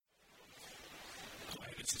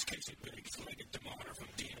Casey Biggs, Leggett DeMar from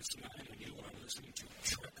DS9, and you are listening to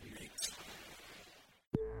Trekmate.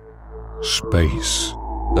 Space,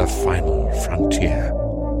 the final frontier.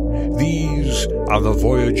 These are the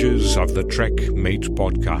voyages of the Trekmate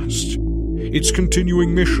podcast. Its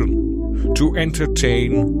continuing mission: to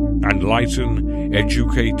entertain, enlighten,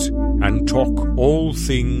 educate, and talk all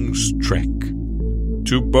things Trek.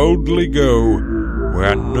 To boldly go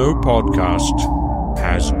where no podcast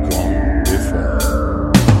has gone before.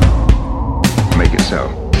 Make it so.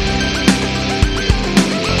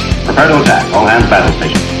 Prepare to attack. All hands battle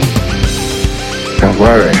station. Don't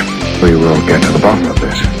worry, we will get to the bottom of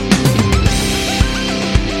this.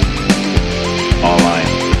 All right.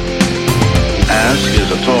 Ask is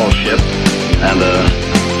a tall ship and a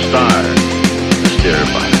star to steer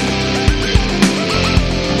by.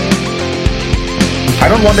 I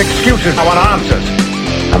don't want excuses, I want answers.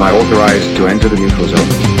 Am I authorized to enter the neutral zone?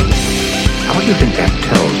 Now, what do you think that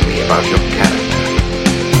tells me about your character?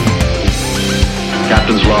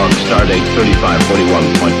 Captain's log, stardate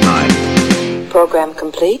 3541.9. Program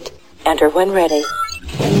complete. Enter when ready.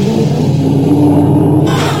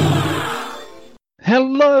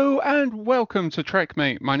 Hello and welcome to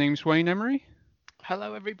Trekmate. My name's Wayne Emery.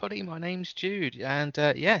 Hello everybody, my name's Jude, and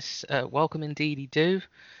welcome indeedy do.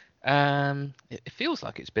 It feels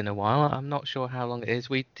like it's been a while. I'm not sure how long it is.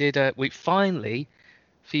 We finally,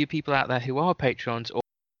 for you people out there who are patrons or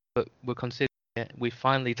were considering it, we've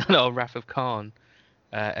finally done our Wrath of Khan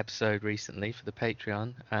episode recently for the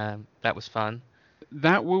Patreon. That was fun.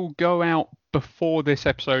 That will go out before this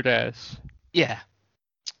episode airs. Yeah,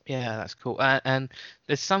 that's cool. And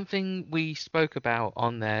there's something we spoke about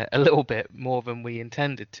on there a little bit more than we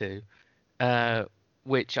intended to,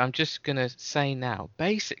 which I'm just going to say now.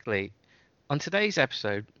 Basically, on today's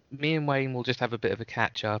episode, me and Wayne will just have a bit of a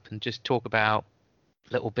catch-up and just talk about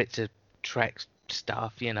little bits of Trek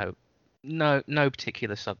stuff, no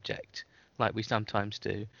particular subject, like we sometimes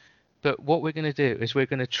do. But what we're going to do is we're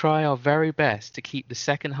going to try our very best to keep the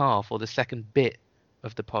second half or the second bit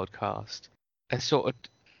of the podcast a sort of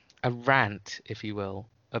a rant, if you will,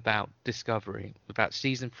 about Discovery, about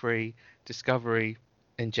Season 3, Discovery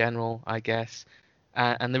in general, I guess.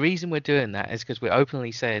 And the reason we're doing that is because we're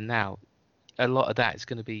openly saying now a lot of that is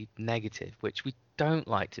going to be negative, which we don't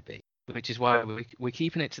like to be, which is why we're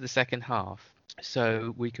keeping it to the second half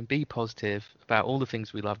so we can be positive about all the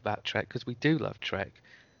things we love about Trek, because we do love Trek.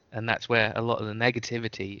 And that's where a lot of the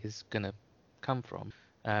negativity is going to come from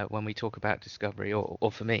when we talk about Discovery,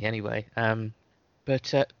 or for me anyway.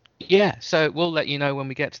 So we'll let you know when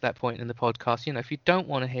we get to that point in the podcast. If you don't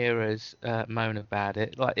want to hear us moan about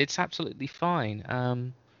it, it's absolutely fine.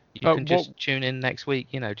 You can just tune in next week.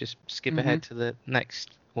 Just skip ahead to the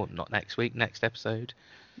next, well, not next week, next episode.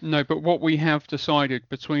 No, but what we have decided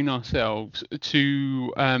between ourselves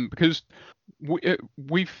to, because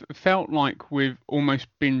we've felt like we've almost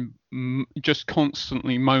been just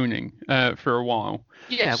constantly moaning for a while.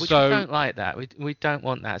 Yeah, we don't like that. We don't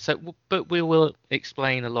want that. So, but we will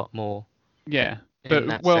explain a lot more. Yeah,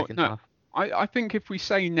 half. I think if we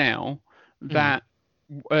say now that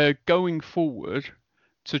going forward,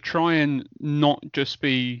 to try and not just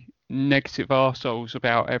be negative arseholes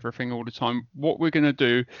about everything all the time, what we're going to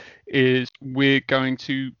do is we're going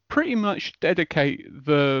to pretty much dedicate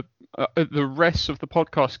the rest of the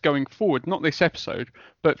podcast going forward, not this episode,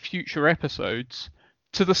 but future episodes,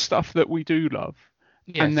 to the stuff that we do love.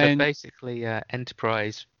 Yeah, and then basically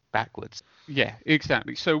Enterprise backwards. Yeah,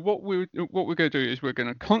 exactly. So what we're going to do is we're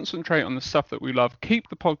going to concentrate on the stuff that we love, keep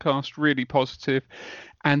the podcast really positive,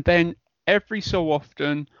 and then every so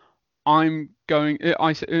often I'm going.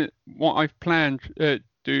 What I've planned,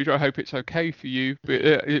 dude. I hope it's okay for you, but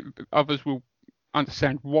others will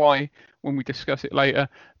understand why when we discuss it later.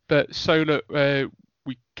 But so that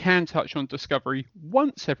we can touch on Discovery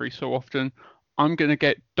once every so often, I'm going to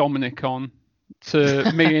get Dominic on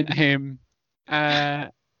to me and him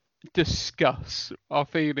discuss our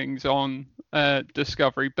feelings on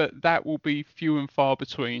Discovery. But that will be few and far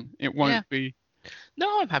between. It won't be.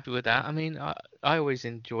 No, I'm happy with that. I mean, I always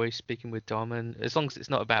enjoy speaking with Dom, and as long as it's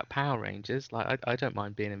not about Power Rangers, I don't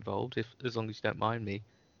mind being involved, as long as you don't mind me.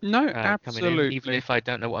 No, absolutely. Coming in, even if I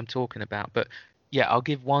don't know what I'm talking about. But yeah, I'll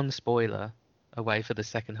give one spoiler away for the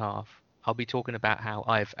second half. I'll be talking about how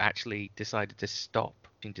I've actually decided to stop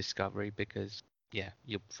in Discovery because,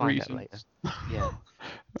 you'll find out later. Yeah.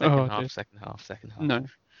 Second half. No,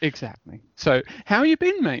 exactly. So, how you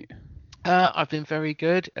been, mate? I've been very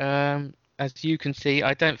good. As you can see,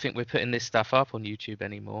 I don't think we're putting this stuff up on YouTube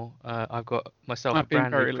anymore. I've got myself a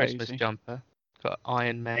brand new Christmas jumper. Got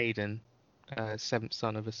Iron Maiden, Seventh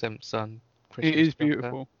Son of a Seventh Son Christmas jumper. It is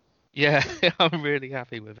beautiful. Yeah, I'm really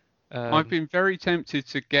happy with it. I've been very tempted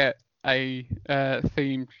to get a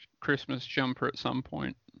themed Christmas jumper at some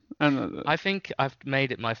point. And I think I've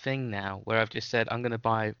made it my thing now, where I've just said I'm going to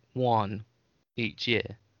buy one each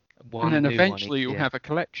year. One then new one eventually each you'll year. have a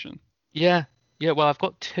collection. Yeah, yeah. Well, I've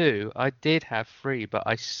got two. I did have three, but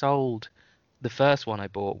I sold the first one I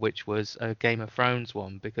bought, which was a Game of Thrones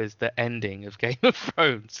one, because the ending of Game of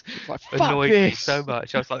Thrones Like, fuck annoyed me this! so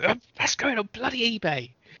much. I was like, that's going on bloody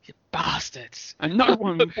eBay, you bastards. And no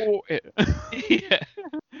one bought it. Yeah.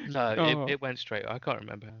 No, Oh. it went straight. I can't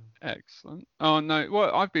remember how. Excellent. Oh no,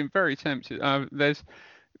 well, I've been very tempted. There's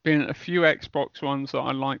been a few Xbox ones that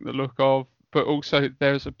I like the look of, but also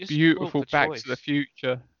there's a Just beautiful spoiled for Back choice. to the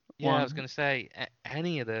Future Yeah, one. I was going to say,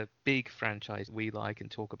 any of the big franchises we like and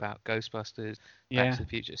talk about, Ghostbusters, Yeah. Back to the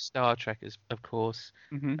Future, Star Trek, of course.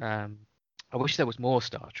 Hmm. I wish there was more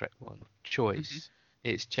Star Trek one choice.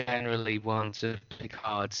 It's generally ones of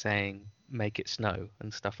Picard saying, make it snow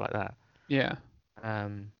and stuff like that. Yeah.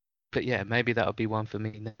 But yeah, maybe that'll be one for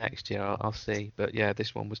me next year. I'll see. But yeah,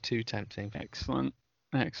 this one was too tempting. Excellent.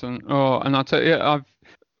 Excellent. Oh, and I'll tell you, I've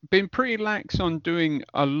been pretty lax on doing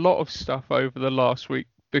a lot of stuff over the last week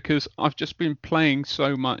because I've just been playing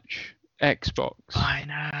so much Xbox. I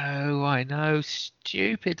know.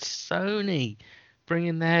 Stupid Sony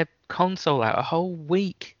bringing their console out a whole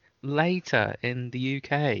week later in the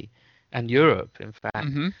UK and Europe, in fact,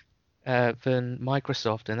 Hmm. than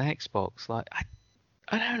Microsoft and Xbox. Like,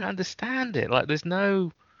 I don't understand it. Like, there's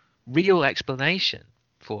no real explanation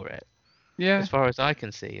for it, Yeah. as far as I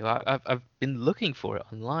can see. I've been looking for it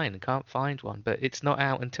online and can't find one, but it's not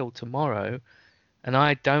out until tomorrow, and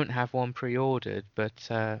I don't have one pre-ordered, but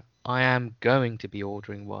I am going to be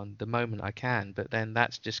ordering one the moment I can. But then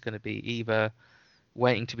that's just going to be either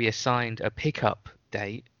waiting to be assigned a pickup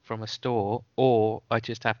date from a store, or I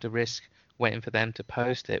just have to risk waiting for them to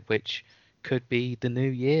post it, which could be the new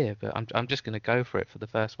year. But I'm just going to go for it for the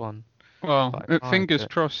first one. Well, Quite fine, fingers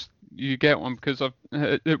but- crossed you get one because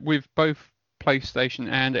with both PlayStation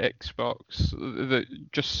and Xbox,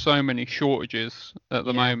 just so many shortages at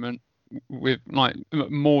the Yeah. moment, with like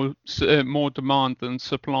more demand than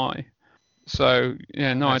supply. So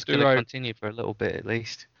yeah, no, I That's do going to hope. continue for a little bit at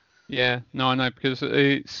least. Yeah, no, I know because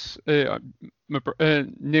it's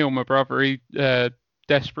Neil, my brother, he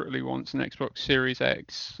desperately wants an Xbox Series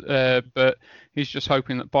X, but he's just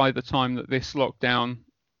hoping that by the time that this lockdown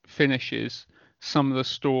finishes, some of the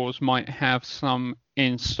stores might have some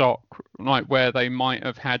in stock, like where they might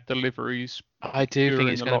have had deliveries. I do think during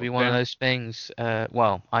it's the going to be one of lockdown. those things.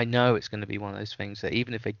 Well, I know it's going to be one of those things that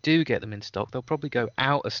even if they do get them in stock, they'll probably go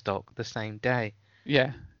out of stock the same day.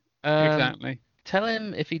 Yeah, Um, exactly. Tell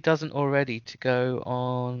him if he doesn't already to go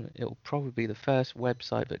on. It'll probably be the first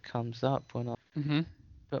website that comes up when I Hmm.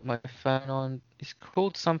 put my phone on. It's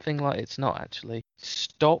called something like, it's not actually,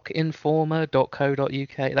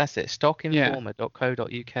 stockinformer.co.uk. That's it,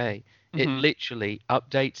 stockinformer.co.uk. It Mhm. literally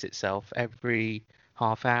updates itself every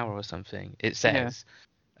half hour or something, it says.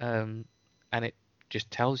 And it just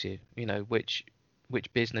tells you, which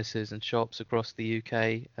businesses and shops across the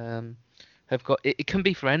UK have got it. It can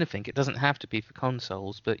be for anything. It doesn't have to be for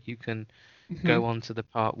consoles, but you can go on to the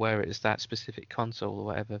part where it's that specific console or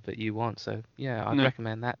whatever that you want. So yeah, I'd No.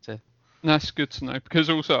 recommend that to. That's good to know because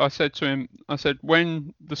also I said to him, I said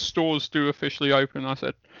when the stores do officially open, I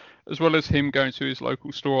said as well as him going to his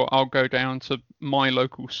local store, I'll go down to my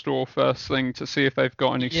local store first thing to see if they've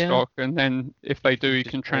got any Yeah. stock, and then if they do, he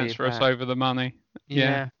Just can pay it transfer us back. over the money.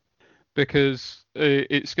 Yeah. Because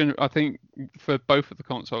it's going to, I think for both of the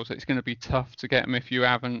consoles, it's going to be tough to get them if you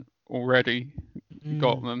haven't already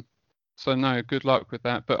got them. So no, good luck with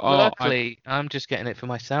that. But Luckily, I'm just getting it for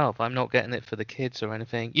myself. I'm not getting it for the kids or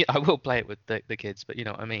anything. Yeah, I will play it with the kids, but you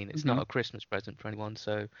know what I mean. It's not a Christmas present for anyone.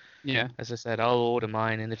 So yeah, as I said, I'll order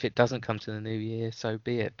mine, and if it doesn't come to the new year, so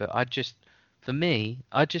be it. But I'd just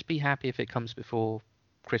be happy if it comes before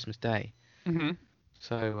Christmas Day,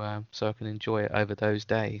 so I can enjoy it over those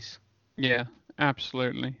days. yeah,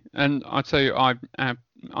 absolutely. And I tell you,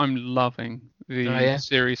 I'm loving the Oh, yeah?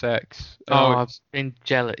 Series X. I've been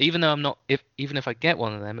jealous. Even though I'm not, even if I get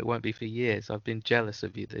one of them, it won't be for years. I've been jealous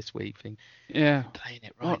of you this week. yeah. Playing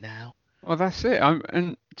it right now. Well, that's it.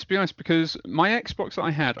 And to be honest, because my Xbox that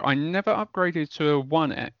I had, I never upgraded to a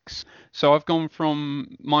One X. So I've gone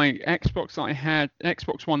from my Xbox that I had,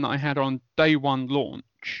 Xbox One that I had on day one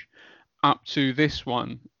launch, up to this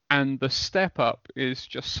one. And the step up is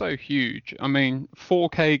just so huge. I mean,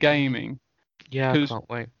 4K gaming. Yeah, I 'Cause- can't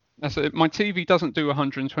wait. That's it. My TV doesn't do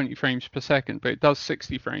 120 frames per second, but it does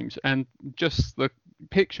 60 frames. And just the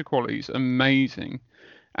picture quality is amazing.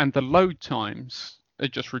 And the load times are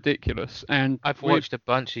just ridiculous. And I've watched a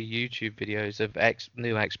bunch of YouTube videos of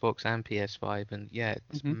new Xbox and PS5, and yeah,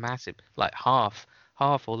 it's massive. Like half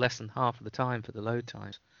or less than half of the time for the load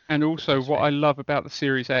times. And also, what I love about the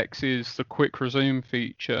Series X is the quick resume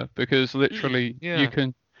feature, because literally you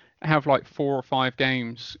can have like 4 or 5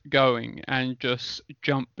 games going and just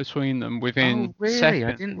jump between them within Oh, really? seconds.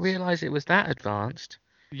 I didn't realize it was that advanced.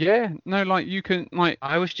 Yeah, no, like you can like.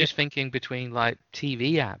 I was just thinking between like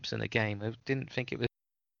TV apps and a game. I didn't think it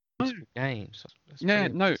was games. That's Yeah,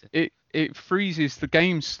 pretty no, amazing. it freezes the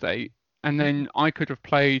game state, and then I could have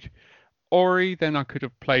played Ori, then I could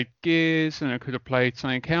have played Gears, and I could have played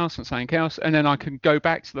something else, and then I could go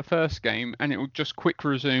back to the first game, and it will just quick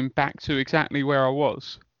resume back to exactly where I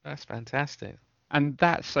was. That's fantastic. And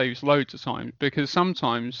that saves loads of time, because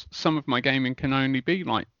sometimes some of my gaming can only be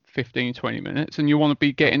like 15, 20 minutes, and you want to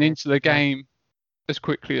be getting into the game as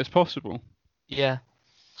quickly as possible. Yeah.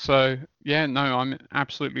 So, yeah, no, I'm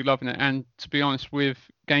absolutely loving it. And to be honest, with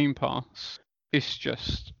Game Pass, it's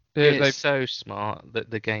just... It's so smart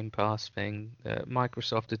that the Game Pass thing,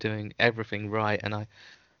 Microsoft are doing everything right, and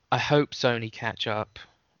I hope Sony catch up.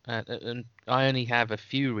 And I only have a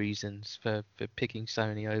few reasons for picking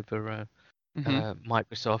Sony over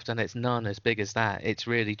Microsoft, and it's none as big as that. It's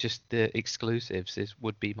really just the exclusives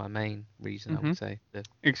would be my main reason, I would say.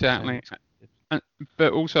 Exactly.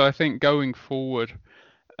 But also, I think going forward,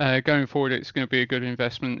 it's going to be a good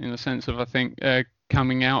investment, in the sense of, I think,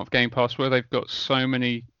 coming out of Game Pass, where they've got so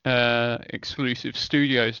many exclusive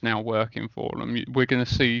studios now working for them, we're going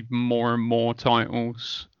to see more and more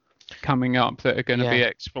titles coming up that are going to be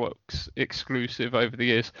Xbox exclusive over the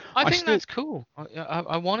years. I think that's cool.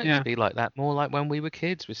 I want it to be like that, more like when we were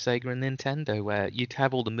kids with Sega and Nintendo, where you'd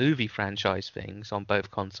have all the movie franchise things on both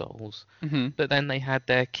consoles, but then they had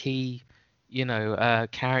their key,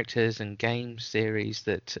 characters and game series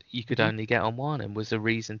that you could only get on one, and was a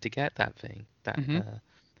reason to get that thing,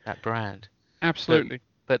 that brand. Absolutely.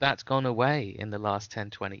 But that's gone away in the last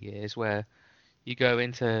 10, 20 years, where you go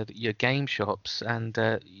into your game shops and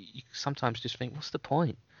you sometimes just think, what's the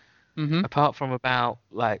point? Apart from about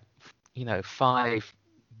 5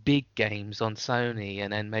 big games on Sony,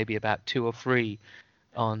 and then maybe about 2 or 3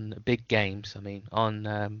 on big games. I mean,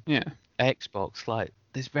 on Xbox, like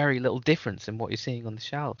there's very little difference in what you're seeing on the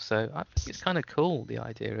shelf. So I think it's kind of cool, the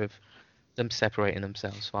idea of them separating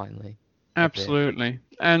themselves finally. Absolutely.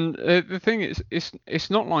 And the thing is, it's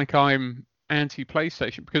not like I'm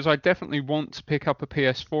anti-PlayStation, because I definitely want to pick up a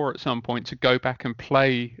PS4 at some point to go back and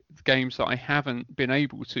play games that I haven't been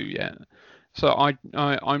able to yet. So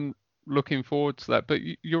I'm looking forward to that. But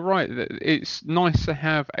you're right, it's nice to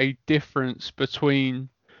have a difference between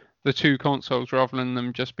the two consoles, rather than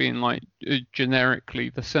them just being like generically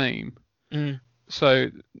the same. So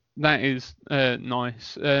that is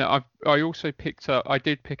nice. I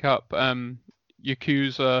did pick up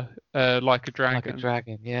Yakuza Like a Dragon. Like a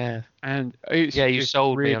Dragon, yeah. And you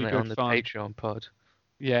sold really me on it on the Patreon pod.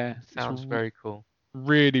 Yeah, sounds very cool.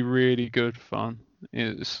 Really, really good fun.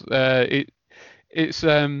 It's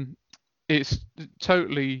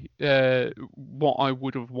totally what I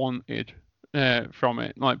would have wanted from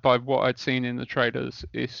it. Like, by what I'd seen in the trailers,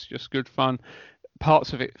 it's just good fun.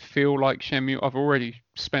 Parts of it feel like Shenmue. I've already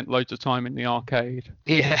spent loads of time in the arcade.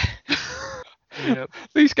 Yeah. Yep.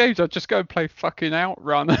 These games, I just go and play fucking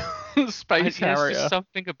Outrun, Space Harrier. There's just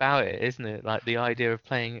something about it, isn't it? Like the idea of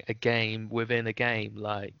playing a game within a game.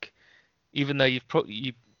 Like, even though you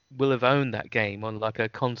will have owned that game on like a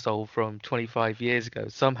console from 25 years ago,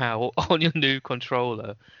 somehow on your new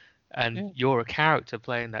controller, and you're a character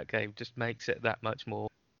playing that game, just makes it that much more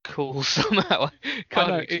cool somehow.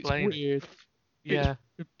 Can't explain. It's weird. Yeah.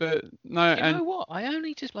 But no. You know what? I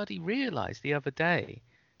only just bloody realised the other day.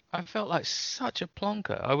 I felt like such a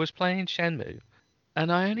plonker. I was playing Shenmue,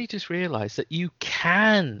 and I only just realised that you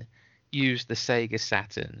can use the Sega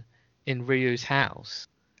Saturn in Ryu's house.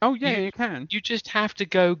 Oh yeah, you can. You just have to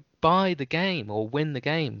go buy the game, or win the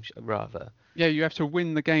game, rather. Yeah, you have to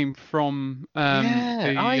win the game from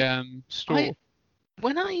the store.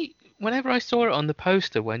 Whenever I saw it on the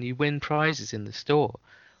poster, when you win prizes in the store,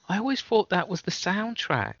 I always thought that was the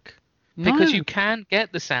soundtrack. Because you can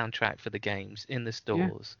get the soundtrack for the games in the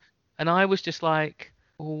stores. And I was just like,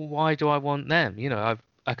 well, why do I want them?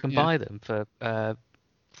 I can buy them for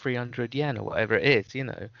 300 yen or whatever it is,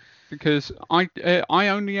 Because I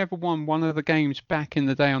only ever won one of the games back in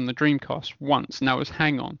the day on the Dreamcast once, and that was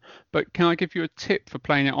Hang On. But can I give you a tip for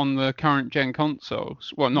playing it on the current gen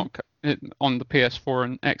consoles? Well, not on the PS4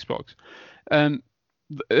 and Xbox.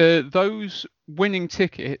 Those winning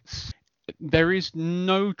tickets, there is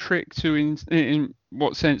no trick to in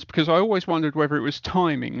what sense, because I always wondered whether it was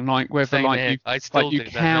timing, like whether Same like here. you I still like you do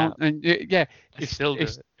that count now. and yeah, I still do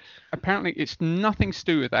it's it. apparently it's nothing to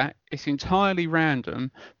do with that. It's entirely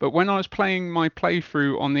random. But when I was playing my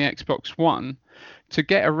playthrough on the Xbox One, to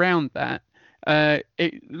get around that,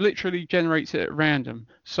 it literally generates it at random.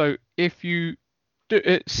 So if you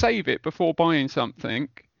save it before buying something,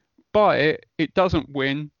 buy it, it doesn't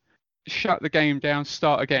win, shut the game down,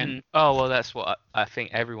 start again, Oh well, that's what I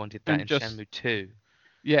think everyone did that and in just Shenmue 2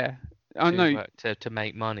 yeah. I know. to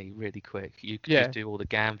make money really quick. You could Yeah. just do all the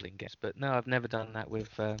gambling games, but no, I've never done that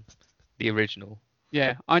with the original.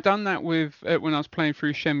 Yeah, I done that with when I was playing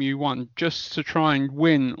through Shenmue 1 just to try and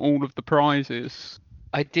win all of the prizes.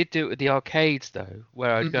 I did do it with the arcades though,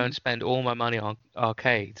 where I'd go Mhm. and spend all my money on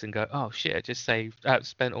arcades and go, oh shit, I just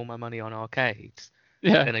spent all my money on arcades.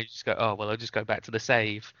 Yeah. And I just go, oh well, I'll just go back to the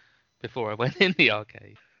save before I went in the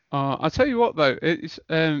arcade. I'll tell you what though, it's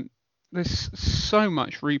there's so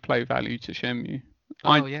much replay value to Shenmue. Oh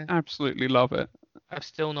I yeah. absolutely love it. I've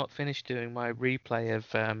still not finished doing my replay of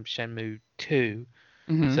Shenmue 2,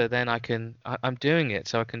 Mhm. so then I'm doing it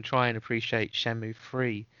so I can try and appreciate Shenmue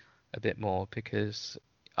 3 a bit more, because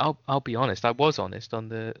I'll be honest, I was honest on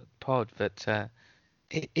the pod that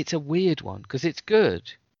it's a weird one because it's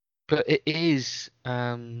good, but it is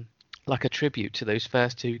like a tribute to those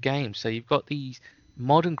first two games. So you've got these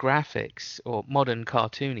modern graphics or modern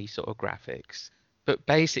cartoony sort of graphics, but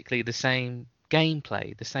basically the same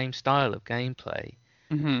gameplay, the same style of gameplay.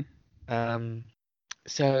 Mhm.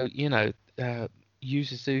 So Yu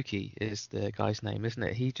Suzuki is the guy's name, isn't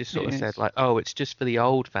it? He just sort of It said is. like, oh, it's just for the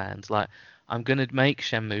old fans. Like, I'm gonna make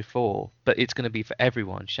Shenmue 4, but it's gonna be for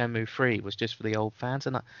everyone. Shenmue 3 was just for the old fans,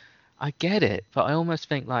 and I get it, but I almost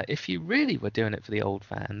think like if you really were doing it for the old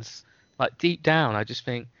fans, like deep down, I just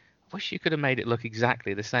think I wish you could have made it look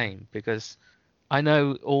exactly the same, because I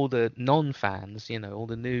know all the non-fans, all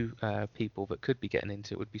the new people that could be getting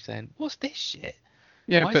into it would be saying, what's this shit?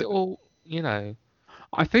 Yeah, Why is but it all,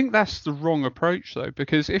 I think that's the wrong approach though,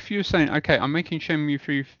 because if you're saying, okay, I'm making Shenmue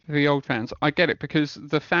 3 for the old fans, I get it because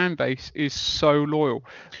the fan base is so loyal.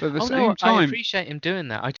 But at the Oh same no, I time, appreciate him doing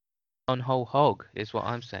that. I just on whole hog is what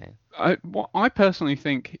I'm saying. I personally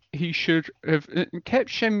think he should have kept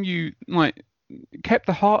Shenmue, like, kept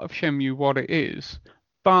the heart of Shenmue what it is,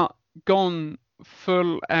 but gone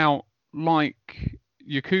full out like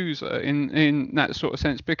Yakuza in that sort of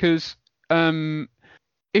sense. Because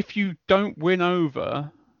if you don't win over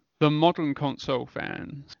the modern console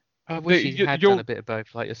fans, I wish he had you're done a bit of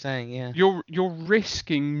both, like you're saying, yeah. you're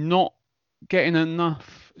risking not getting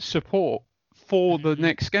enough support for the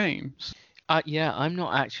next games. Yeah, I'm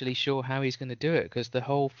not actually sure how he's going to do it, because the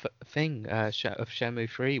whole thing of Shenmue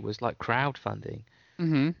 3 was like crowdfunding,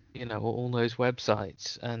 Mm-hmm. all those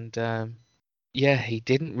websites, and yeah, he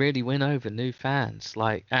didn't really win over new fans,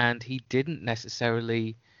 and he didn't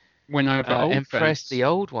necessarily Win over old impress fans. the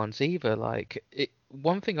old ones either.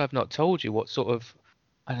 One thing I've not told you, what sort of,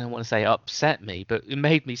 I don't want to say upset me, but it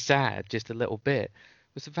made me sad just a little bit,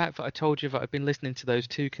 was the fact that I told you that I've been listening to those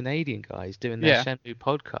two Canadian guys doing their Shenmue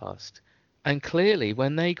podcast. And clearly,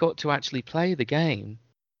 when they got to actually play the game,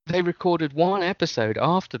 they recorded one episode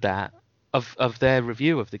after that of their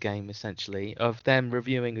review of the game, essentially, of them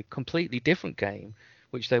reviewing a completely different game,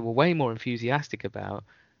 which they were way more enthusiastic about.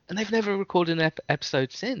 And they've never recorded an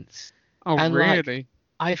episode since. Oh, And really?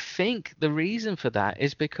 I think the reason for that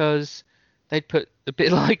is because they'd put, a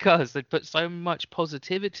bit like us, they'd put so much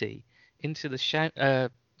positivity into the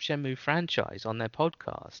Shenmue franchise on their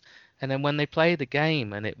podcast. And then when they play the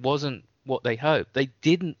game and it wasn't what they hoped, I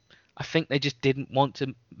think they just didn't want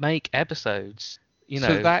to make episodes,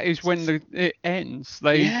 So that is when it ends.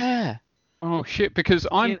 Yeah. Oh, shit, because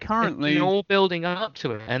I'm currently... You're all building up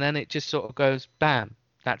to it, and then it just sort of goes, bam,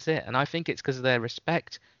 that's it. And I think it's because of their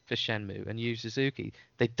respect for Shenmue and Yu Suzuki.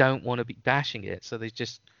 They don't want to be bashing it, so they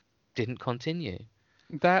just didn't continue.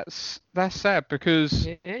 That's sad, because...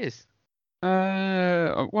 It is.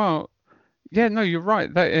 Well, yeah, no, you're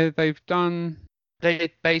right. They've done...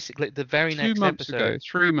 They basically, the very next episode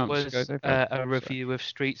 3 months was ago, they've had a review of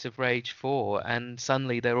Streets of Rage 4, and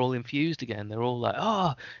suddenly they're all infused again. They're all like,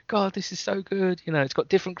 oh, God, this is so good. It's got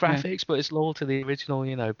different graphics, but it's loyal to the original,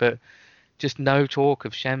 but just no talk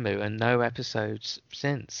of Shenmue and no episodes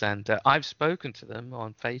since. And I've spoken to them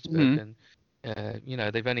on Facebook,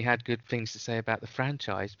 and, they've only had good things to say about the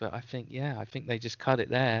franchise, but I think they just cut it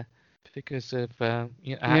there because of, out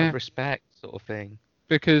of respect sort of thing.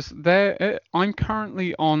 Because I'm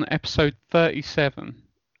currently on episode 37,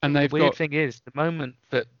 and they've got... The weird thing is, the moment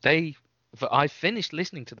that I finished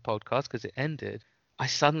listening to the podcast because it ended, I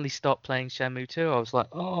suddenly stopped playing Shenmue 2. I was like,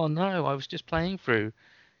 oh no, I was just playing through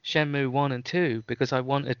Shenmue 1 and 2 because I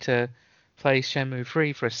wanted to play Shenmue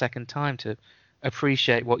 3 for a second time to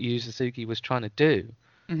appreciate what Yu Suzuki was trying to do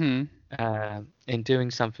in doing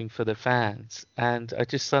something for the fans. And I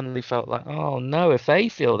just suddenly felt like, oh no, if they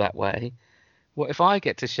feel that way, what if I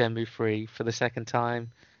get to Shenmue 3 for the second time?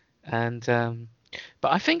 And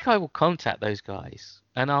but I think I will contact those guys,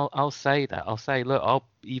 and I'll say that. I'll say, look, I'll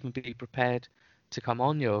even be prepared to come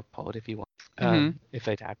on your pod if you want, if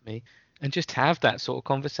they'd have me, and just have that sort of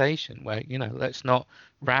conversation where, you know, let's not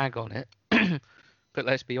rag on it, but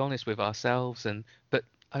let's be honest with ourselves. But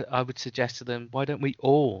I would suggest to them, why don't we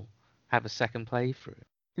all have a second playthrough?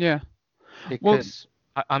 Yeah. Because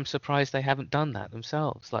I'm surprised they haven't done that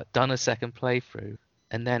themselves, like done a second playthrough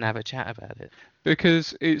and then have a chat about it.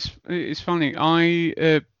 Because it's funny,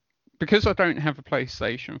 because I don't have a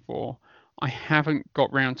PlayStation 4, I haven't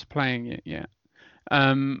got round to playing it yet.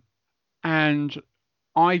 And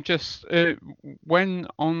I just when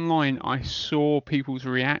online I saw people's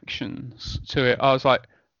reactions to it, I was like,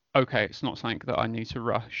 okay, it's not something that I need to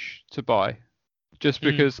rush to buy, just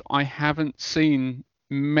because I haven't seen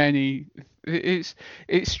many. It's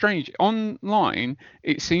strange. Online,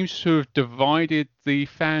 it seems to have divided the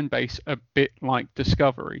fan base a bit like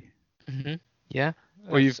Discovery. Yeah,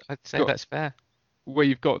 I'd say that's fair. Where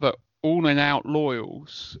you've got the all and out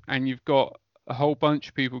loyals, and you've got a whole bunch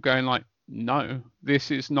of people going like, no, this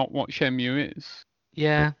is not what Shenmue is.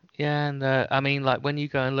 Yeah, and I mean, like when you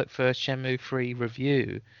go and look for a Shenmue 3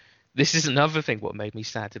 review, this is another thing what made me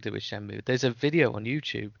sad to do with Shenmue. There's a video on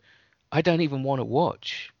YouTube I don't even want to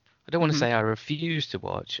watch. I don't want to say I refuse to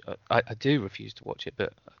watch. I do refuse to watch it,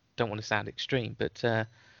 but I don't want to sound extreme. But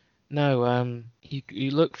no,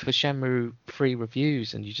 you look for Shenmue 3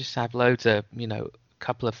 reviews and you just have loads of, you know, a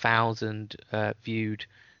couple of thousand viewed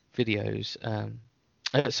videos.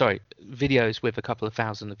 Videos with a couple of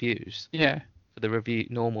thousand views. Yeah. For the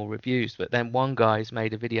normal reviews. But then one guy's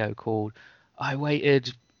made a video called I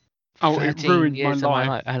waited 13 years of my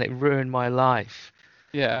life and it ruined my life.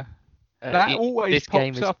 Yeah. That always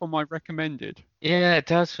pops up on my recommended. Yeah, it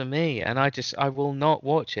does for me, and I will not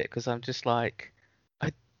watch it because I'm just like,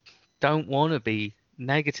 I don't want to be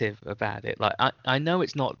negative about it. Like I know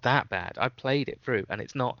it's not that bad. I played it through, and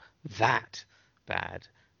it's not that bad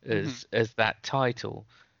as that title.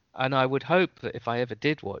 And I would hope that if I ever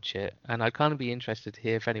did watch it, and I'd kind of be interested to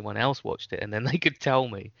hear if anyone else watched it, and then they could tell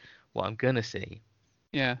me what I'm gonna see.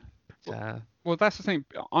 Yeah. Well, that's the thing.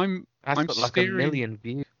 I'm got like a million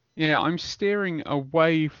views. Yeah, I'm steering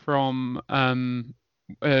away from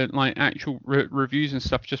like actual reviews and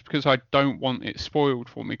stuff just because I don't want it spoiled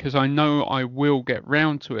for me, because I know I will get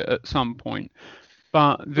round to it at some point.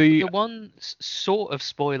 But the one sort of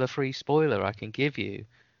spoiler-free spoiler I can give you,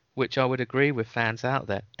 which I would agree with fans out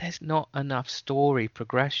there, there's not enough story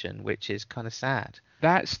progression, which is kind of sad.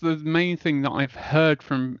 That's the main thing that I've heard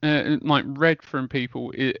from, like read from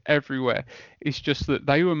people everywhere. It's just that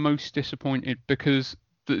they were most disappointed because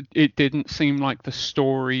it didn't seem like the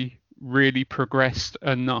story really progressed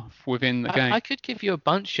enough within the game. I could give you a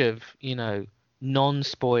bunch of, you know,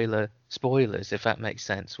 non-spoilers, if that makes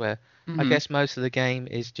sense, where I guess most of the game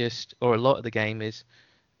is just, or a lot of the game is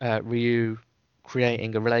Ryu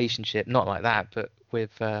creating a relationship, not like that, but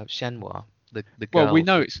with Shenhua, the girl. Well, we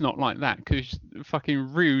know it's not like that because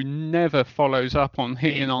fucking Ryu never follows up on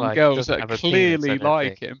hitting on like, girls that clearly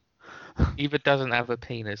like him. Either doesn't have a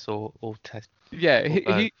penis or test. Yeah,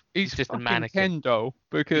 he's just a mannequin doll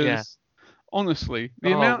because honestly,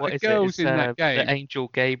 the amount of girls in that game. The Angel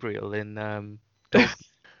Gabriel in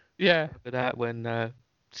yeah. For that when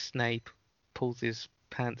Snape pulls his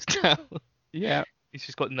pants down. Yeah. He's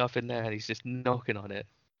just got nothing there and he's just knocking on it.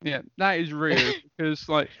 Yeah, that is real because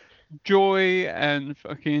like Joy and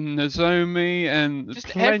fucking Nozomi and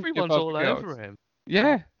just everyone's all over him.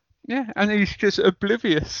 Yeah, and he's just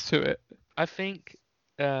oblivious to it. I think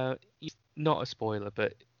it's not a spoiler,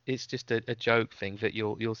 but it's just a joke thing that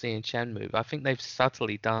you'll see in Shenmue. I think they've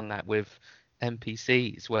subtly done that with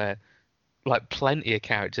NPCs where like plenty of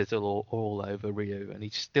characters are all over Ryu and he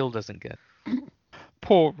still doesn't get it.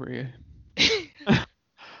 Poor Ryu.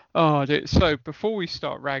 Oh, dude. So before we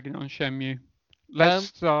start ragging on Shenmue, let's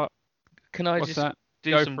start. Can I just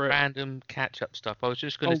do some random catch-up stuff? I was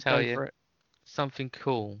just going to tell you something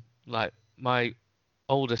cool. Like my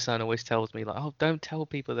older son always tells me, like, "Oh, don't tell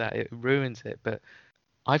people that; it ruins it." But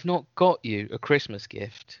I've not got you a Christmas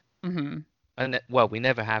gift, and well, we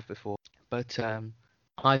never have before. But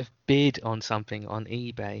I've bid on something on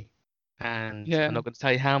eBay. And I'm not going to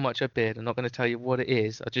tell you how much I bid. I'm not going to tell you what it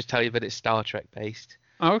is. I'll just tell you that it's Star Trek based.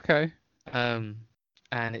 Okay.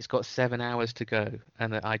 and it's got 7 hours to go,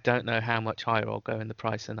 and I don't know how much higher I'll go in the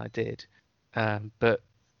price than I did. But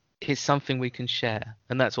it's something we can share,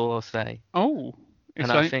 and that's all I'll say. Oh, it's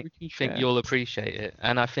And I something think we can share. you'll appreciate it.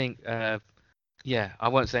 And I think, yeah, I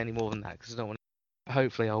won't say any more than that because I don't want to.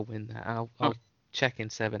 Hopefully, I'll win that. I'll check in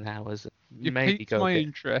 7 hours. You Maybe piqued go a my bit.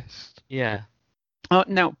 interest. Yeah.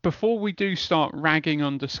 Now, before we do start ragging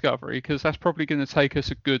on Discovery, because that's probably going to take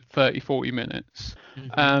us a good 30-40 minutes.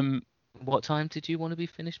 Mhm. What time did you want to be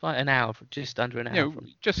finished by? An hour, just under an hour. Yeah,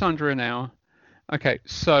 just under an hour. Okay,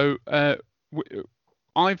 so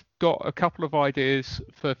I've got a couple of ideas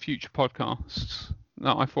for future podcasts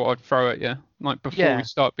that I thought I'd throw at you, like before we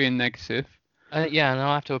start being negative. Yeah, and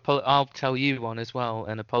I'll have to I'll tell you one as well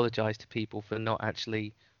and apologise to people for not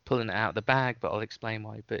actually pulling it out of the bag, but I'll explain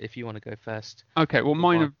why. But if you want to go first. Okay, well,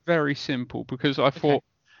 mine are very simple because I thought,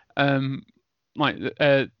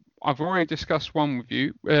 I've already discussed one with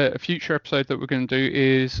you. A future episode that we're going to do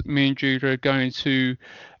is me and Judah are going to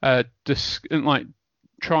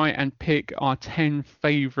try and pick our 10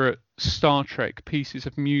 favourite Star Trek pieces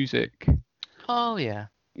of music. Oh, yeah.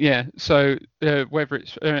 Yeah, so whether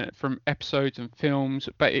it's from episodes and films,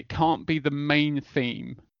 but it can't be the main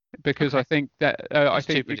theme because I think that it's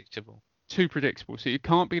too predictable. Too predictable. So it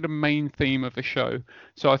can't be the main theme of the show.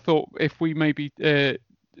 So I thought if we maybe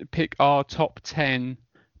pick our top 10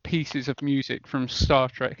 pieces of music from Star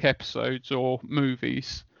Trek episodes or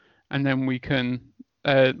movies, and then we can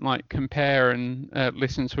compare and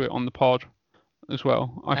listen to it on the pod as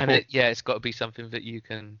well. It's got to be something that you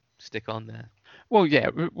can stick on there. Well, yeah.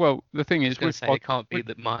 Well, the thing is, it can't be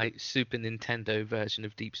my Super Nintendo version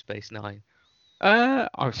of Deep Space Nine.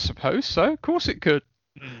 I suppose so. Of course it could.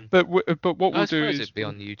 But what we'll do is it'd be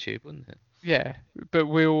on YouTube, wouldn't it? Yeah, but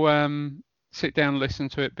we'll sit down and listen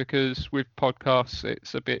to it because with podcasts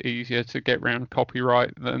it's a bit easier to get around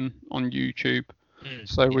copyright than on YouTube.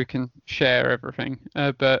 We can share everything.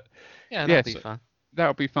 But that'll be fun.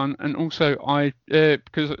 That'll be fun. And also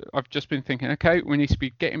because I've just been thinking, okay, we need to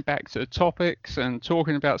be getting back to topics and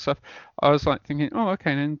talking about stuff. I was like thinking, oh,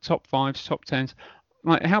 okay, then top 5s, top 10s.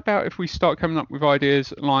 Like, how about if we start coming up with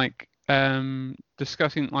ideas like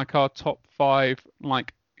discussing like our top 5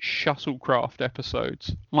 like shuttlecraft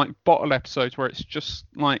episodes, like bottle episodes where it's just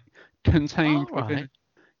like contained within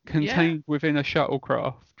a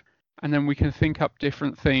shuttlecraft, and then we can think up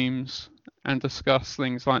different themes and discuss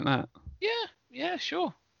things like that. Yeah,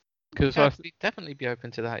 sure. Because definitely be open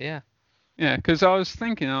to that. Yeah. Yeah, because I was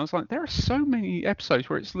thinking, I was like, there are so many episodes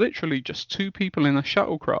where it's literally just 2 people in a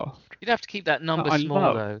shuttlecraft. You'd have to keep that number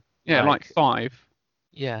small though. Yeah, like 5.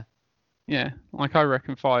 Yeah. Yeah, like I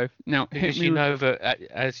reckon 5. Now, because you know that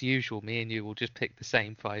as usual, me and you will just pick the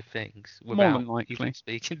same 5 things without even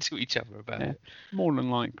speaking to each other about it. More than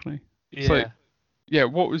likely. Yeah. So, yeah.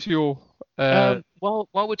 What was your? While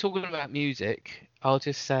we're talking about music, I'll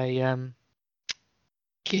just say,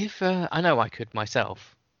 give. I know I could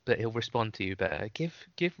myself, but he'll respond to you better.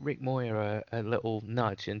 Give Rick Moyer a little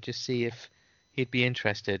nudge and just see if he'd be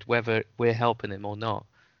interested, whether we're helping him or not,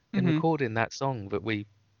 in recording that song that we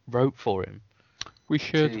wrote for him. We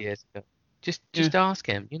should. 2 years ago. Just ask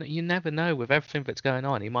him. You know, you never know with everything that's going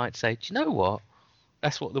on. He might say, "Do you know what?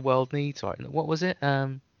 That's what the world needs right now." What was it?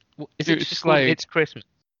 Is it just called It's Christmas?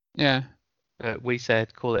 Yeah. We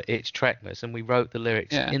said call it It's Trekmas, and we wrote the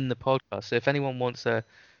lyrics in the podcast. So if anyone wants a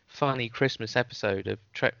funny Christmas episode of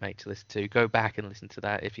Trekmate to listen to, go back and listen to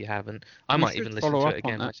that if you haven't. I might even listen to it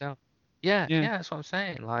again myself. Yeah, that's what I'm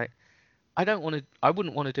saying. Like, I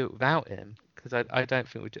wouldn't want to do it without him because I don't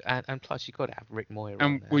think we do. And plus, you've got to have Rick Moyer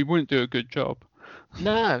on there. We wouldn't do a good job.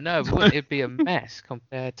 No, we wouldn't. It'd be a mess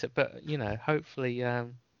compared to. But hopefully, I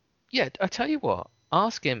tell you what,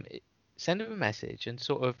 ask him, send him a message, and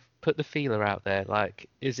sort of put the feeler out there. Like,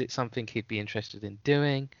 is it something he'd be interested in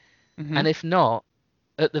doing? And if not,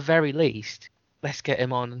 at the very least, let's get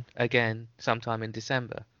him on again sometime in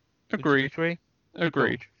December. Agreed.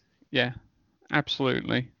 Agreed. Cool. Yeah,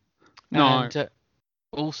 absolutely. No. And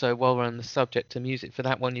also, while we're on the subject of music, for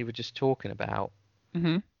that one you were just talking about,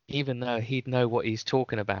 even though he'd know what he's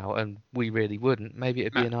talking about and we really wouldn't, maybe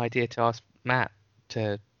it'd be an idea to ask Matt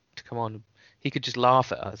to come on. He could just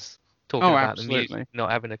laugh at us talking about the music,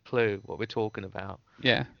 not having a clue what we're talking about.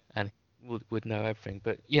 Yeah. And would know everything.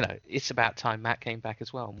 But, it's about time Matt came back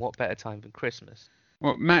as well. And what better time than Christmas?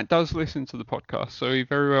 Well, Matt does listen to the podcast, so he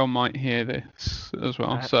very well might hear this as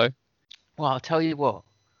well. Well, I'll tell you what.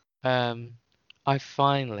 I've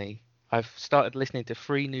started listening to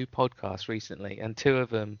 3 new podcasts recently, and 2 of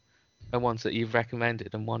them are ones that you've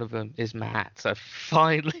recommended, and one of them is Matt. So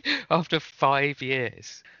finally, after 5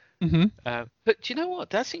 years. But do you know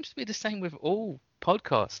what? That seems to be the same with all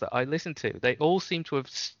podcasts that I listen to, they all seem to have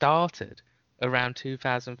started around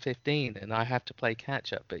 2015, and I have to play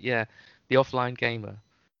catch up. But yeah, the Offline Gamer.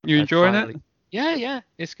 You enjoying it? Yeah,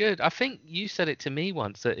 it's good. I think you said it to me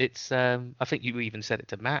once that it's. I think you even said it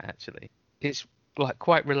to Matt actually. It's like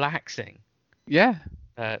quite relaxing. Yeah.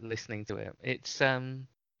 Listening to it. It's. I'm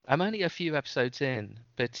only a few episodes in,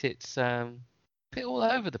 but it's a bit all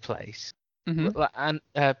over the place. Mm-hmm. And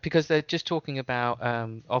because they're just talking about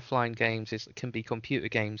offline games, it can be computer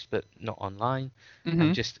games but not online,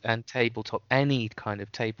 Mm-hmm. and tabletop, any kind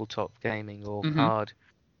of tabletop gaming or Mm-hmm. card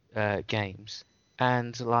games.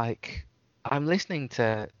 And like I'm listening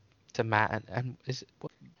to Matt and is it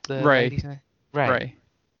what the Ray. lady's name? Ray.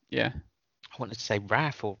 Yeah. I wanted to say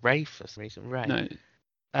Raph or Ray for some reason. Ray.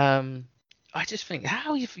 No. I just think,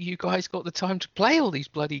 how have you guys got the time to play all these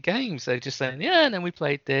bloody games? They're just saying, yeah, and then we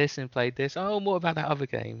played this and played this. Oh, what about that other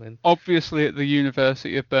game? And Obviously, at the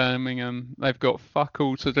University of Birmingham, they've got fuck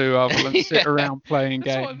all to do other than sit around playing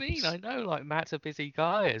that's games. what I mean. I know, like Matt's a busy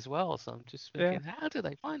guy as well, so I'm just thinking, how do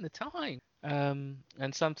they find the time?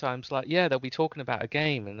 And sometimes, like, yeah, they'll be talking about a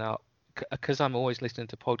game, and because I'm always listening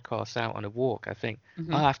to podcasts out on a walk, I think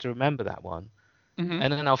Mm-hmm. I'll have to remember that one. Mm-hmm.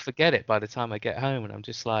 And then I'll forget it by the time I get home, and I'm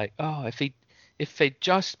just like, oh, if they'd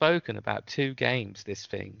just spoken about 2 games, this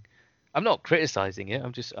thing, I'm not criticizing it.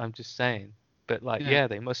 I'm just saying, but like, yeah,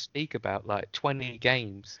 they must speak about like 20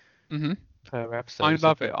 games Mm-hmm. per episode. I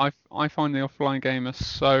love it. I find the Offline Gamer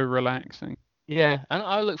so relaxing. Yeah, and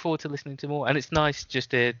I look forward to listening to more. And it's nice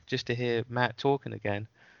just to hear Matt talking again.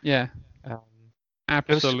 Yeah,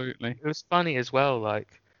 absolutely. It was funny as well.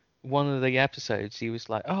 Like one of the episodes, he was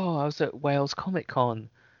like, "Oh, I was at Wales Comic Con,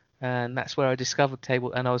 and that's where I discovered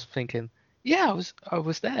table." And I was thinking, yeah, I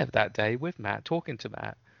was there that day with Matt, talking to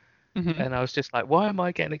Matt, Mm-hmm. and I was just like, why am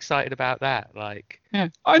I getting excited about that? Like, Yeah,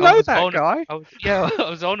 I know was that on- guy. I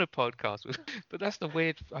was on a podcast, but that's the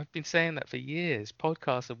weird. I've been saying that for years.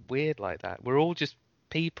 Podcasts are weird like that. We're all just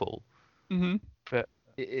people, Mm-hmm. but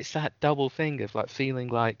it's that double thing of like feeling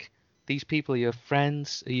like these people are your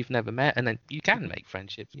friends who you've never met, and then you can make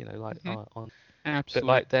friendships, like Mhm. on. Absolutely.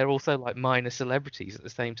 But like they're also like minor celebrities at the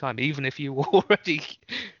same time, even if you already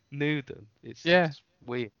knew them. It's just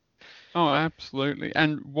weird. Oh, absolutely.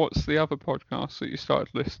 And what's the other podcast that you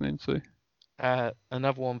started listening to?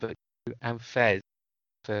 Another one that and Fez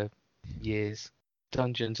for years,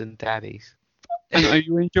 Dungeons and Daddies. And are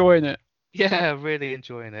you enjoying it? Yeah, really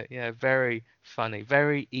enjoying it. Yeah, very funny,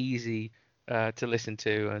 very easy to listen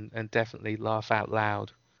to, and definitely laugh out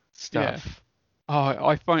loud stuff. Oh,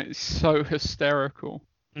 I find it so hysterical.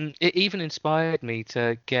 It even inspired me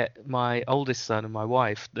to get my oldest son and my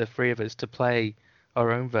wife, the 3 of us, to play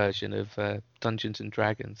our own version of Dungeons and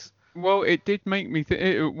Dragons. Well, it did make me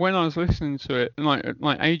when I was listening to it, like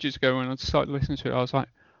ages ago when I started listening to it, I was like,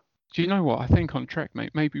 do you know what? I think on Trek,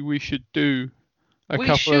 mate, maybe we should do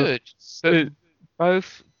We should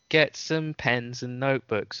both get some pens and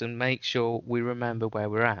notebooks and make sure we remember where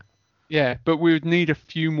we're at. Yeah, but we would need a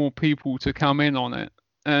few more people to come in on it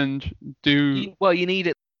and do. You need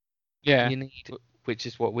it. Yeah. You need, which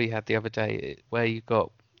is what we had the other day, where you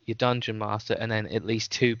got your dungeon master and then at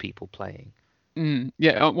least 2 people playing.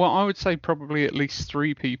 Yeah. Well, I would say probably at least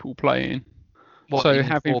 3 people playing. What, So even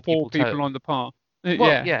having 4 4 people total? on the par.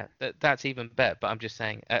 Well, yeah, that's even better. But I'm just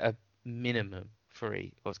saying, at a minimum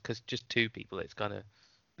 3, because just 2 people, it's gonna.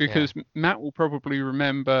 Because Matt will probably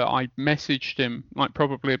remember I messaged him like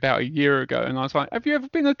probably about a year ago, and I was like, "Have you ever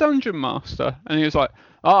been a dungeon master?" And he was like,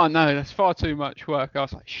 "Oh no, that's far too much work." I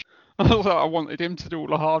was like, Shh. I wanted him to do all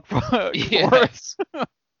the hard work for us.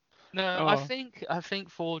 No, I think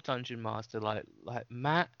for Dungeon Master, like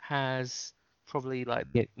Matt has probably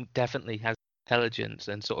definitely has intelligence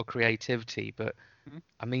and sort of creativity, but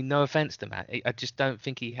I mean, no offense to Matt, I just don't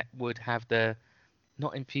think he would have the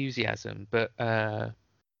not enthusiasm, but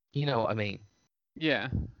you know what I mean. Yeah.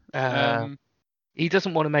 He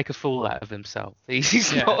doesn't want to make a fool out of himself.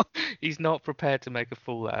 He's not prepared to make a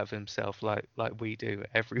fool out of himself like we do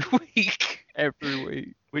every week. Every week.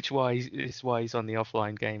 Which is why he's on the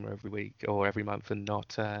Offline Gamer every week or every month and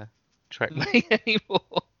not TrekMate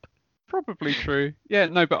anymore. Probably true. Yeah,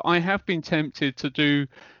 no, but I have been tempted to do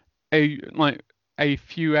a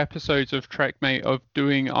few episodes of TrekMate of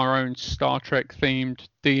doing our own Star Trek themed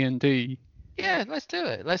D&D. Yeah, let's do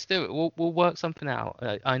it. We'll work something out.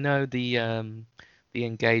 I know the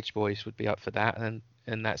Engaged boys would be up for that, and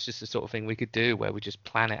that's just the sort of thing we could do where we just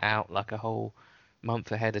plan it out like a whole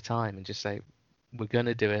month ahead of time and just say we're going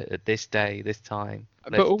to do it at this day, this time.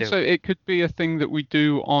 But also it could be a thing that we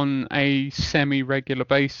do on a semi-regular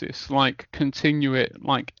basis, like continue it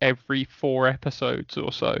like every 4 episodes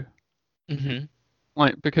or so. Mm-hmm.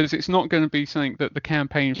 Like, because it's not going to be something that the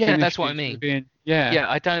campaign Yeah, finishes that's what I mean. within. Yeah. Yeah,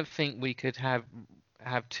 I don't think we could have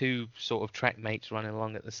two sort of Trek mates running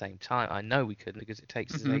along at the same time. I know we couldn't because it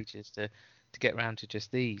takes us ages to get around to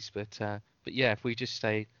just these. But yeah, if we just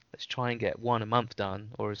say let's try and get one a month done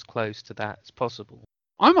or as close to that as possible.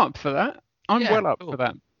 I'm up for that. I'm Yeah, well up cool. for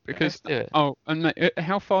that because Let's do it. oh, and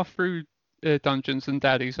how far through Dungeons and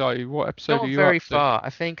Daddies are you? What episode Not are you very up to? far. I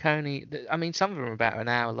think only. I mean, some of them are about an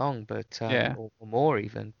hour long, but Yeah. or more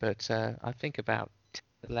even. But I think about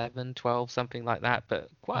 11, 12, something like that. But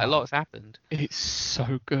quite a lot has happened. It's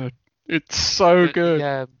so good. It's so good.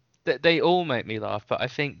 Yeah, they all make me laugh. But I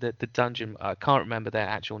think that the dungeon. I can't remember their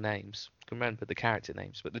actual names. I can remember the character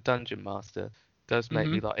names, but the dungeon master does make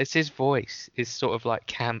me laugh. It's his voice. It's sort of like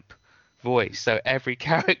camp voice. So every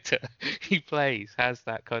character he plays has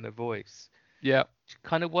that kind of voice. Yeah.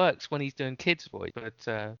 Kind of works when he's doing kids' voice, but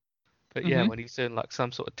yeah, when he's doing like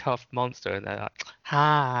some sort of tough monster and they're like,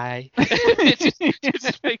 "Hi," it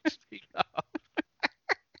just makes me laugh.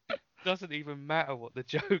 Doesn't even matter what the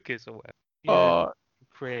joke is or whatever. Yeah,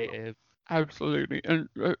 creative. Absolutely. And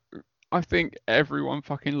I think everyone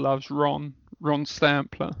fucking loves Ron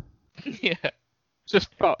Stampler. Yeah.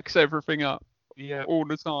 Just fucks everything up. Yeah. All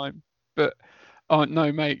the time. But oh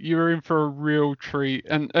no, mate, you're in for a real treat.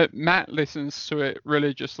 And Matt listens to it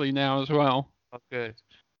religiously now as well. Oh, good.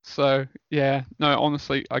 So yeah, no,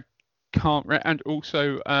 honestly, I can't. And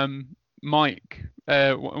also, Mike,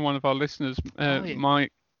 one of our listeners,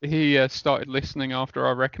 Mike, he started listening after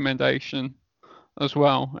our recommendation as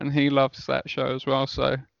well, and he loves that show as well.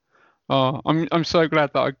 So, I'm so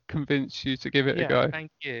glad that I convinced you to give it a go.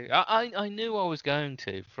 Thank you. I knew I was going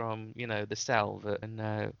to from the cell that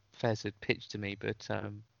and Fez had pitched to me,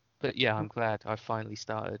 but yeah, I'm glad I finally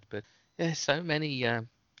started. But there's so many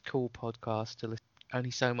cool podcasts to listen.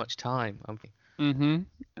 Only so much time.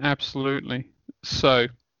 Absolutely. So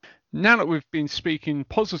now that we've been speaking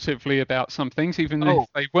positively about some things, even if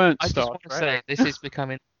they weren't Star Trek. I just want to say this is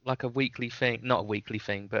becoming like a weekly thing, not a weekly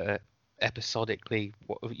thing, but episodically,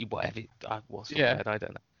 whatever. What's the word? I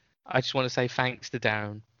don't know. I just want to say thanks to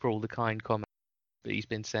Darren for all the kind comments that he's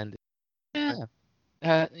been sending.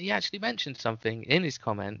 Yeah. He actually mentioned something in his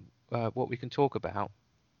comment, what we can talk about.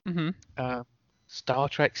 Star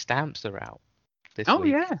Trek stamps are out this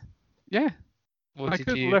week. Yeah. What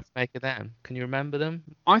did you make of them? Can you remember them?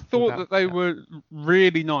 I thought that they were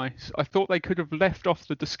really nice. I thought they could have left off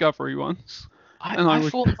the Discovery ones. I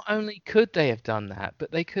thought not only could they have done that,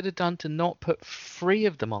 but they could have done to not put 3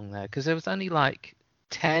 of them on there, because there was only like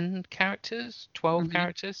 10 characters, 12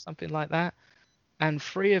 characters, something like that. And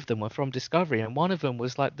 3 of them were from Discovery, and one of them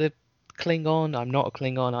was like the Klingon, I'm not a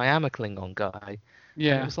Klingon, I am a Klingon guy.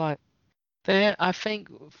 Yeah. And it was like, I think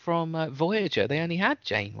from Voyager, they only had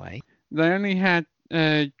Janeway. They only had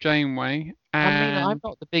Janeway. And... I mean, I'm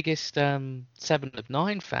not the biggest 7 of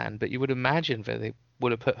 9 fan, but you would imagine that they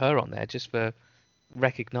would have put her on there just for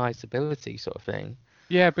recognizability sort of thing.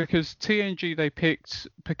 Yeah, because TNG, they picked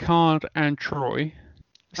Picard and Troy.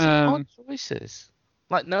 Odd choices.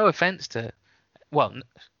 Like, no offense to... Well,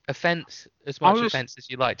 offense, as much offense as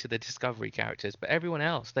you like to the Discovery characters, but everyone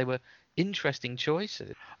else, they were interesting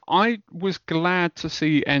choices. I was glad to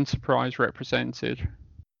see Enterprise represented,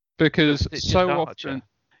 because so often...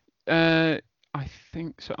 I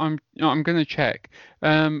think so. I'm going to check,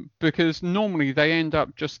 because normally they end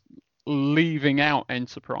up just leaving out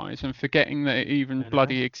Enterprise and forgetting that it even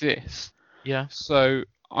bloody exists. Yeah. So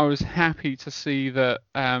I was happy to see that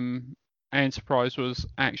Enterprise was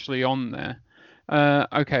actually on there.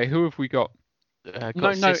 Okay, who have we got?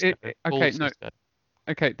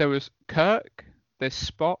 Okay, there was Kirk, there's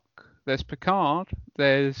Spock, there's Picard,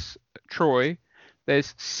 there's Troy,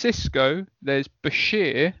 there's Sisko, there's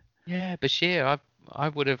Bashir. Yeah, Bashir. I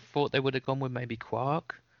would have thought they would have gone with maybe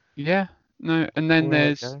Quark. Yeah, no, and then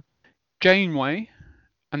there's Janeway,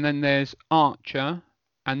 and then there's Archer,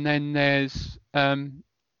 and then there's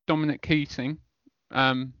Dominic Keating,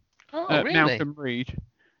 really? Malcolm Reed.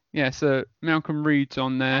 Yeah, so Malcolm Reed's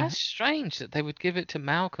on there. That's strange that they would give it to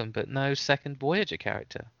Malcolm, but no second Voyager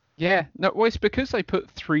character. Yeah, no, well, it's because they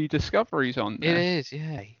put 3 Discoveries on there. It is,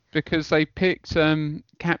 yeah. Because they picked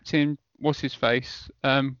Captain, what's his face,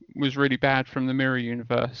 was really bad from the Mirror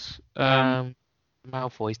Universe.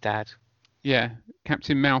 Malfoy's dad. Yeah,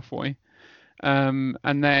 Captain Malfoy. And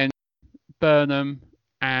then Burnham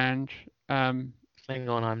and...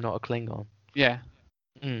 Klingon, I'm not a Klingon. Yeah.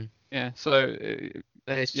 Yeah, so...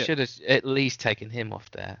 They should have at least taken him off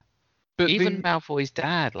there. But even Malfoy's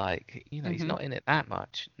dad, like, he's not in it that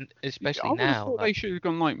much, especially now. I thought they should have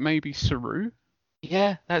gone, like, maybe Saru.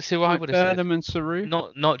 Yeah, that's who I would have said. Burnham and Saru.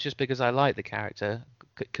 Not just because I like the character,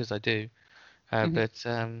 because I do, But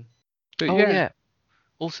But yeah.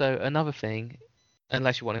 Also, another thing,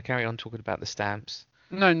 unless you want to carry on talking about the stamps,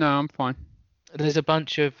 No, I'm fine. there's a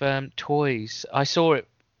bunch of toys. I saw it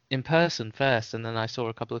in person first, and then I saw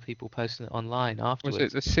a couple of people posting it online Was afterwards.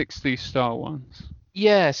 it the 60s style ones?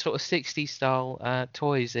 Yeah, sort of 60s style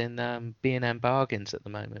toys in B&M bargains at the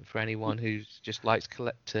moment for anyone who just likes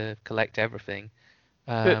to collect everything.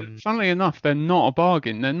 But funnily enough, they're not a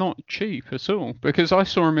bargain. They're not cheap at all, because I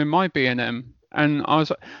saw them in my B&M, and I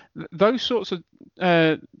was like, those sorts of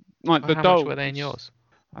like the How dolls. much were they in yours?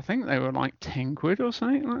 I think they were like 10 quid or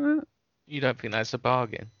something like that. You don't think that's a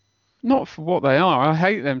bargain? Not for what they are. I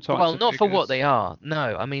hate them types Well, of not for what figures. they are.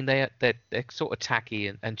 No, I mean they're sort of tacky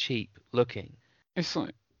and cheap looking. It's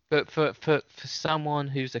like, But for someone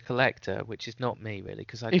who's a collector, which is not me really,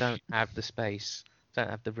 because I don't have the space, don't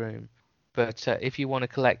have the room. But if you want to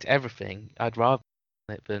collect everything, I'd rather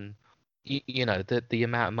it than the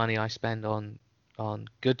amount of money I spend on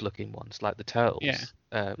good looking ones like the turtles, which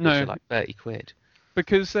are like 30 quid.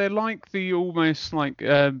 because they're like the almost like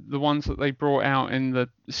the ones that they brought out in the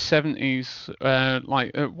 70s.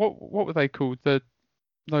 What were they called?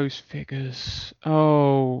 Those figures.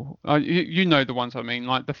 Oh, you know the ones I mean,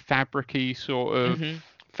 like the fabric-y sort of.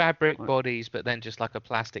 Fabric bodies, but then just like a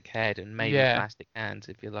plastic head and maybe plastic hands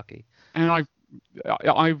if you're lucky. And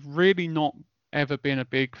I've really not ever been a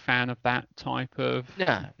big fan of that type of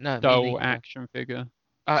no dull action figure.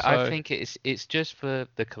 I think it's just for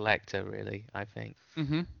the collector, really. I think.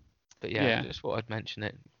 But I just thought I'd mention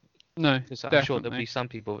it. No, because I'm definitely. sure there'll be some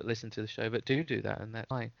people that listen to the show that do that, and that's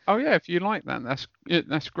fine. Oh yeah, if you like that,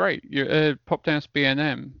 that's great. You pop down to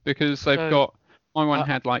B&M, because they've got. My one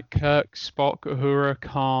had like Kirk, Spock, Uhura,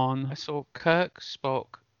 Khan. I saw Kirk,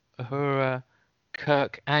 Spock, Uhura,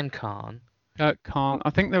 Kirk, and Khan. Kirk, Khan. I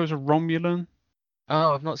think there was a Romulan.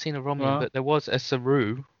 Oh, I've not seen a Romulan, but there was a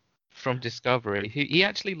Saru from Discovery. He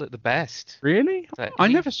actually looked the best. Really? I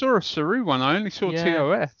never saw a Saru one. I only saw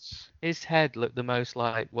TOS. His head looked the most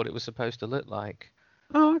like what it was supposed to look like.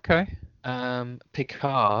 Oh, okay.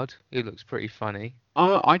 Picard, who looks pretty funny.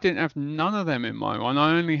 I didn't have none of them in my one.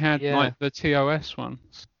 I only had like the TOS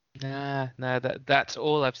ones. No, that's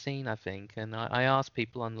all I've seen, I think. And I asked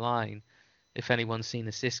people online if anyone's seen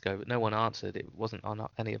the Cisco, but no one answered. It wasn't on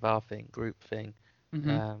any of our group thing.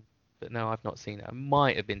 But no, I've not seen it. I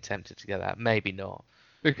might have been tempted to get that, maybe not.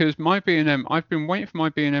 Because my B&M, I've been waiting for my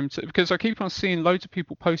B&M because I keep on seeing loads of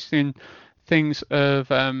people posting things of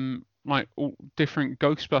like all different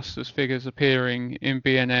Ghostbusters figures appearing in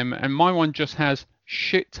B&M, and my one just has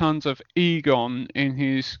shit tons of Egon in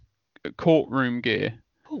his courtroom gear.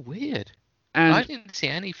 Oh, weird. And I didn't see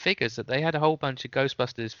any figures. That they had a whole bunch of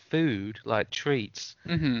Ghostbusters food, like treats,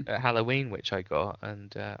 at Halloween, which I got,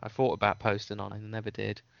 and I thought about posting on, and never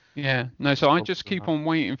did. Yeah, no, so I just keep on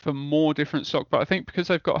waiting for more different stock, but I think because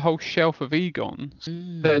they've got a whole shelf of Egons,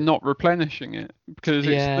 they're not replenishing it, because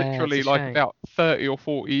it's literally like about 30 or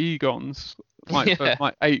 40 Egons, like for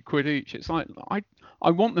like 8 quid each. It's like,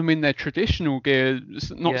 I want them in their traditional gear,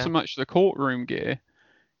 not so much the courtroom gear.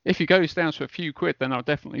 If he goes down to a few quid, then I'll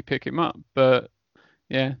definitely pick him up, but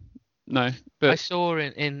yeah, no. But I saw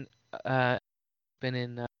in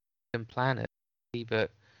Planet,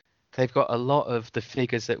 but they've got a lot of the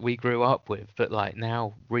figures that we grew up with, but like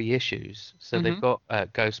now reissues. So they've got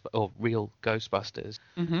real Ghostbusters.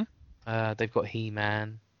 They've got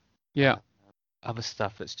He-Man. Yeah. Other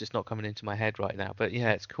stuff that's just not coming into my head right now. But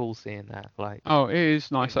yeah, it's cool seeing that. Like. Oh, it is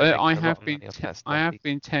nice. I have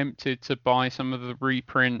been tempted to buy some of the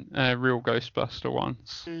reprint real Ghostbuster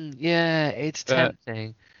ones. Yeah, it's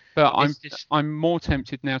tempting. But I'm more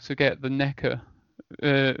tempted now to get the NECA.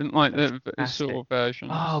 Like the sort of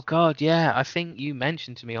versions. Oh god, yeah. I think you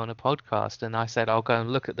mentioned to me on a podcast, and I said I'll go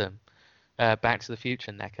and look at them. Back to the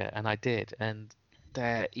Future NECA, and I did, and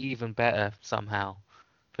they're even better somehow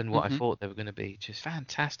than what I thought they were going to be. Just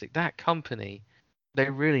fantastic. That company, they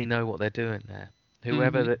really know what they're doing there.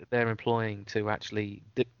 Whoever they're employing to actually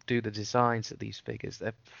do the designs of these figures,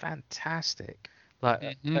 they're fantastic.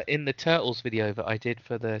 Like in the Turtles video that I did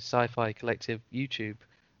for the Sci-Fi Collective YouTube.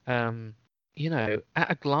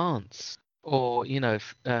 At a glance, or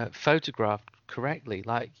photographed correctly,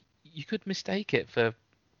 like you could mistake it for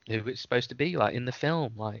who it's supposed to be, like in the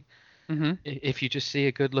film. Like if you just see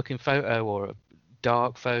a good-looking photo or a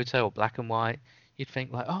dark photo or black and white, you'd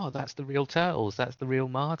think like, oh, that's the real Turtles, that's the real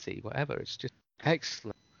Marty, whatever. It's just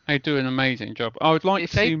excellent. They do an amazing job. I would like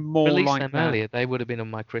to see more like them that. Earlier, they would have been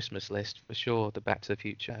on my Christmas list for sure. The Back to the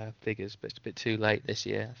Future figures, but it's a bit too late this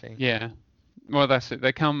year, I think. Yeah. Well, that's it.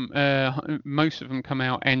 They come. Most of them come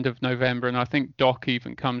out end of November, and I think Doc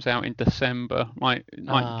even comes out in December, like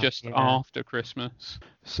just Yeah. after Christmas.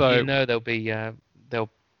 So they'll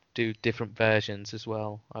do different versions as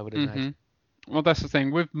well, I would imagine. Well, that's the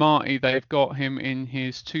thing with Marty. They've got him in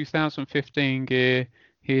his 2015 gear,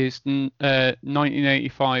 his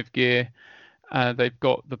 1985 gear. They've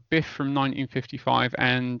got the Biff from 1955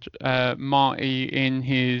 and Marty in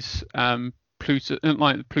his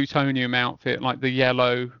the plutonium outfit, like the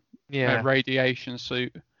yellow radiation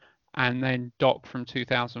suit, and then Doc from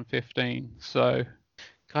 2015. So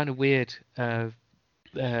kind of weird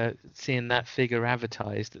seeing that figure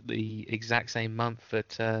advertised at the exact same month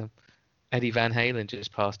that Eddie Van Halen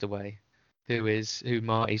just passed away, who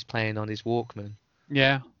Marty's playing on his Walkman.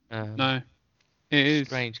 Yeah. No, it is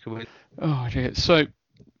strange coincidence. Oh dear. So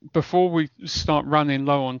before we start running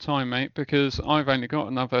low on time, mate, because I've only got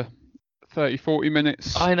another 30-40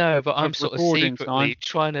 minutes. I know, but I'm sort of secretly time.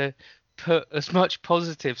 trying to put as much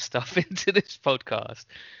positive stuff into this podcast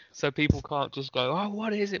so people can't just go, oh,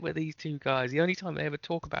 what is it with these two guys? The only time they ever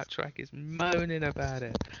talk about Trek is moaning about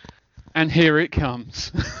it. And here it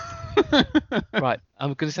comes. Right,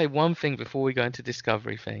 I'm going to say one thing before we go into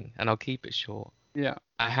Discovery thing, and I'll keep it short. Yeah.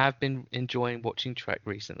 I have been enjoying watching Trek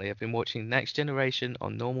recently. I've been watching Next Generation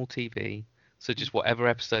on normal TV, so just whatever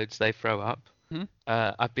episodes they throw up.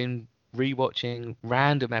 I've been rewatching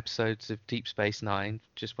random episodes of Deep Space Nine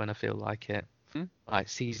just when I feel like it. Like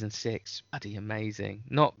season 6, bloody amazing.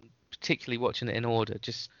 Not particularly watching it in order,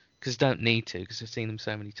 just because I don't need to, because I've seen them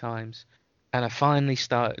so many times. And I finally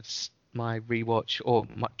started my rewatch, or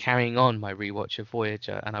carrying on my rewatch of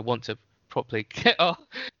Voyager, and I want to properly get off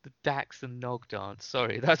the Dax and Nog dance.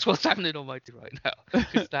 Sorry, that's what's happening on my TV right now.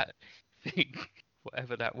 Just that thing,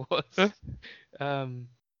 whatever that was.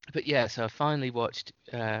 But yeah, so I finally watched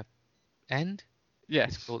End.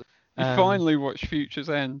 Yes. You finally watched Future's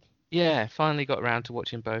End. Yeah, finally got around to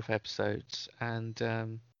watching both episodes,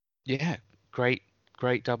 and yeah, great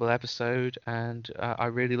double episode, and I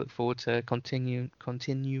really look forward to continuing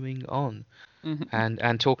on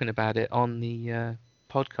and talking about it on the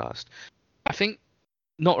podcast. I think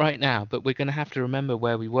not right now, but we're going to have to remember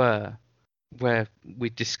where we were, where we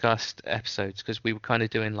discussed episodes, because we were kind of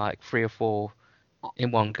doing like 3 or 4 in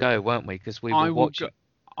one go, weren't we? Because we were watching.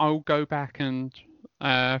 I'll go back and figure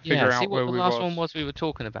out where we were. See what the last one was we were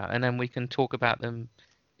talking about, and then we can talk about them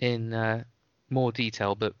in more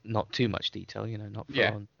detail, but not too much detail, not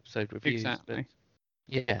full-on episode reviews. Exactly.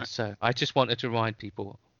 But yeah, so I just wanted to remind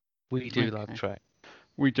people, we do love Trek.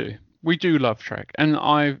 We do love Trek, and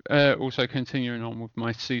I've also continuing on with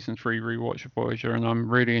my season 3 rewatch of Voyager, and I'm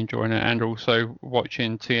really enjoying it, and also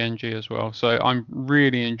watching TNG as well. So I'm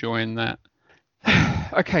really enjoying that.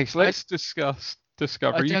 Okay, so let's discuss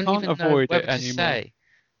Discovery. You can't avoid it anymore.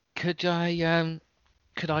 Could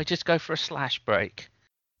I just go for a slash break?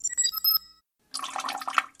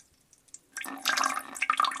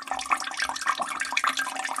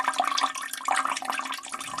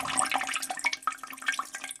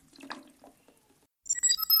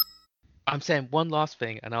 I'm saying one last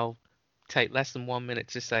thing, and I'll take less than 1 minute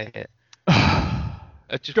to say it.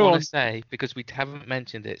 I just want to say, because we haven't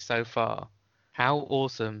mentioned it so far, how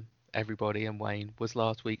awesome everybody and Wayne was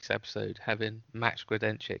last week's episode, having Max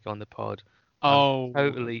Grodenchik on the pod. I'm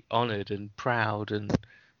totally honoured and proud and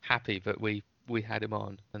happy that we had him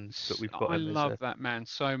on, and that we've got him. I love that man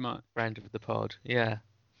so much. Friend of the pod, yeah,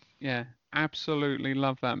 absolutely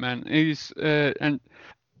love that man. He's and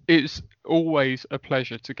it's always a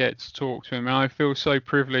pleasure to get to talk to him. And I feel so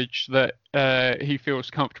privileged that he feels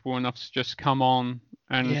comfortable enough to just come on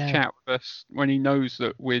and chat with us when he knows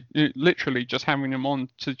that we're literally just having him on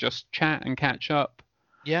to just chat and catch up.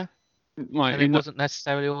 Yeah. Like, and it wasn't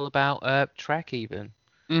necessarily all about Trek even.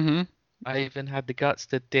 Mm-hmm. I even had the guts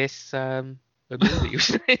to diss a movie you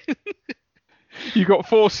saying. You got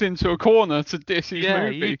forced into a corner to diss his movie. Yeah,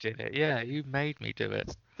 you did it. Yeah, you made me do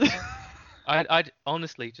it. I'd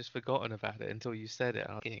honestly just forgotten about it until you said it.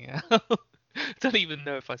 I don't even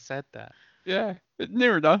know if I said that. Yeah,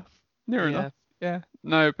 near enough. Yeah.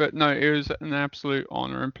 No, it was an absolute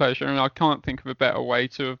honour and pleasure, and I can't think of a better way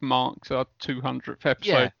to have marked our 200th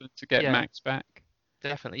episode than to get Max back.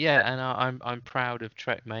 Definitely, yeah, and I'm proud of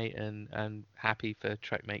TrekMate and happy for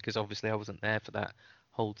TrekMate, because obviously I wasn't there for that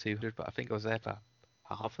whole 200, but I think I was there for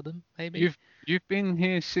half of them, maybe. You've been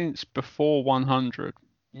here since before 100.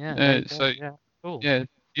 Yeah. Cool. Yeah,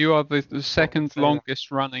 you are the second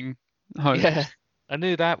longest running host. Yeah, I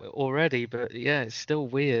knew that already, but yeah, it's still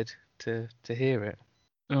weird to hear it.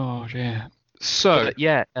 Oh yeah. So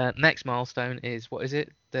next milestone is, what is it?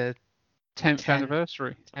 The 10th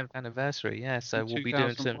anniversary. 10th anniversary. Yeah. So we'll be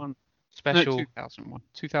doing special 2001, cool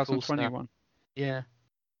 2021. stuff. Yeah.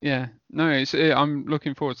 Yeah, no, I'm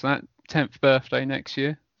looking forward to that 10th birthday next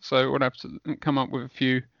year. So we'll have to come up with a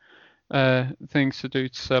few things to do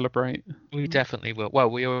to celebrate. We definitely will. Well,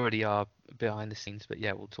 we already are behind the scenes, but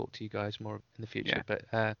yeah, we'll talk to you guys more in the future. Yeah.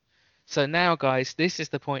 But so now, guys, this is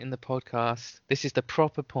the point in the podcast. This is the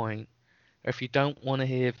proper point. If you don't want to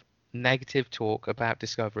hear negative talk about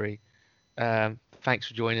Discovery, thanks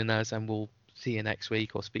for joining us, and we'll see you next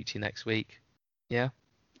week or speak to you next week. Yeah.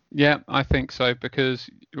 Yeah, I think so, because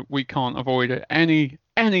we can't avoid it any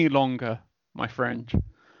longer, my friend.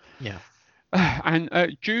 Yeah.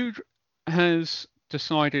 And Jude has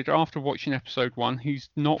decided after watching episode 1, he's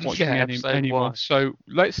not watching episode anymore. 1. So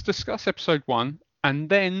let's discuss episode 1, and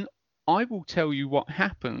then I will tell you what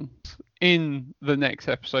happened in the next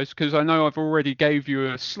episodes, because I know I've already gave you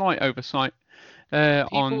a slight oversight.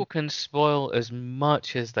 People can spoil as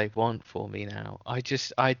much as they want for me now.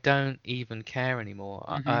 I don't even care anymore.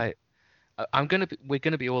 Mm-hmm. We're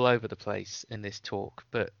gonna be all over the place in this talk,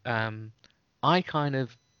 but I kind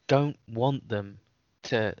of don't want them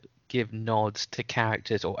to give nods to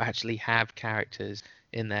characters or actually have characters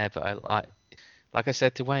in there. But like I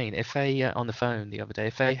said to Wayne, if they on the phone the other day,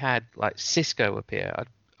 if they had like Cisco appear,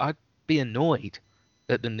 I'd be annoyed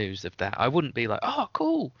at the news of that. I wouldn't be like, oh,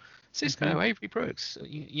 cool, Cisco, Mhm. Avery Brooks,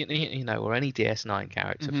 you know, or any DS9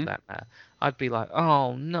 character for Mhm. that matter. I'd be like,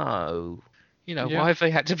 oh no. Yeah. Why have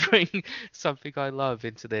they had to bring something I love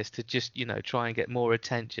into this to just, try and get more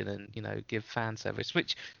attention and, give fan service,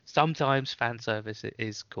 which sometimes fan service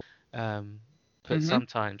is cool, but Mhm.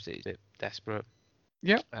 sometimes it's a bit desperate.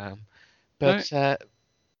 Yep. But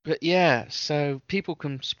yeah, so people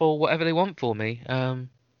can spoil whatever they want for me.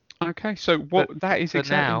 Okay, so that is but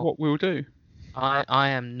exactly now- what we'll do. I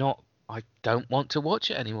don't want to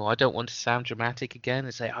watch it anymore. I don't want to sound dramatic again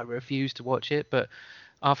and say I refuse to watch it, but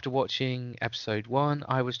after watching episode 1,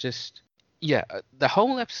 I was just, the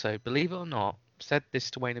whole episode, believe it or not, said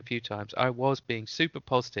this to Wayne a few times, I was being super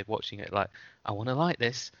positive watching it. Like, I want to like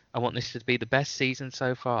this. I want this to be the best season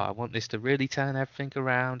so far. I want this to really turn everything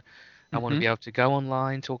around. I want to be able to go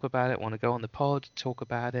online, talk about it. I want to go on the pod, talk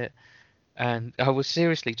about it. And I was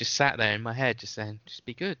seriously just sat there in my head just saying, just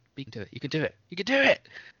be good. You can do it. You can do it. You can do it.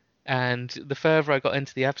 And the further I got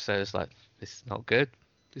into the episode, it's like, this is not good.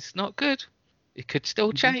 This is not good. It could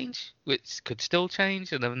still change. It could still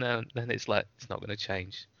change. And then it's like, it's not going to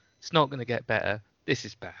change. It's not going to get better. This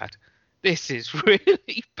is bad. This is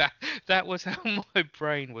really bad. That was how my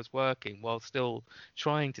brain was working while still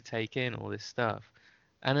trying to take in all this stuff.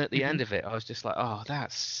 And at the end of it, I was just like, oh,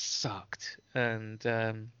 that sucked. And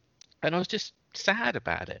I was just sad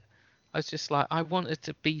about it. I was just like, I wanted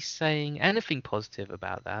to be saying anything positive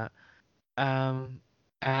about that.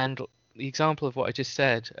 And the example of what I just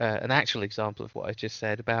said, an actual example of what I just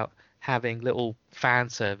said about having little fan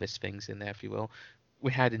service things in there, if you will.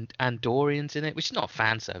 We had Andorians in it, which is not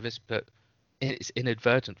fan service, but it's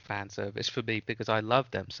inadvertent fan service for me because I love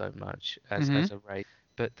them so much as a race.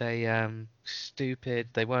 But they stupid.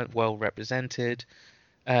 They weren't well represented.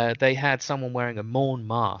 They had someone wearing a Morn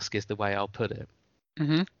mask, is the way I'll put it.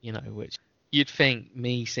 Mm-hmm. Which you'd think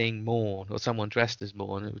me seeing Morn or someone dressed as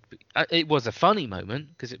Morn, it would be. It was a funny moment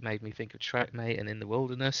because it made me think of Trackmate and In the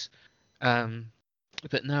Wilderness.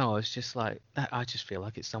 But no, I was just like that. I just feel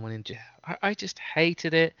like it's someone in jail. I just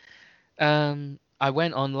hated it. I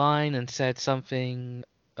went online and said something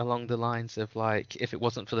along the lines of like, if it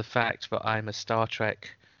wasn't for the fact that I'm a Star Trek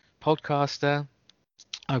podcaster,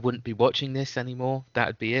 I wouldn't be watching this anymore. That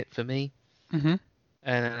would be it for me. Mm-hmm.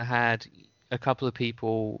 And I had a couple of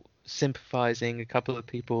people sympathizing, a couple of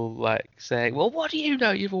people like saying, well, what do you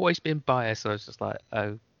know? You've always been biased. I was just like,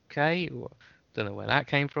 okay. Don't know where that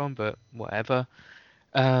came from, but whatever.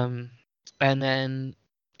 And then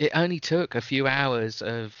it only took a few hours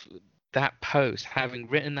of that post, having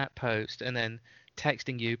written that post, and then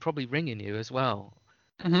texting you, probably ringing you as well,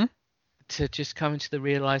 to just come into the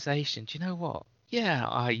realization, do you know what? Yeah,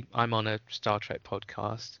 I'm on a Star Trek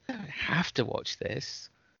podcast. I don't have to watch this.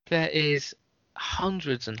 There is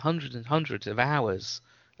hundreds and hundreds and hundreds of hours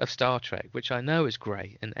of Star Trek, which I know is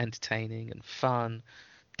great and entertaining and fun,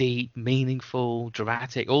 deep, meaningful,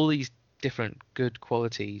 dramatic, all these different good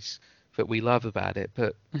qualities that we love about it.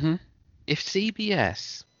 But if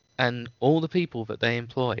CBS and all the people that they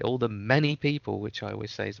employ, all the many people, which I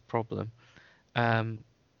always say is a problem,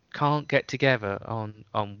 can't get together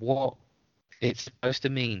on what it's supposed to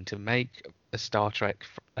mean to make a Star Trek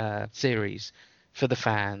series for the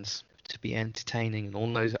fans, to be entertaining and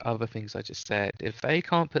all those other things I just said, if they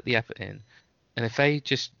can't put the effort in, and if they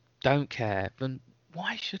just don't care, then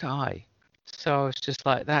why should I? So I was just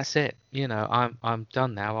like, that's it. I'm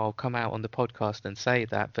done now. I'll come out on the podcast and say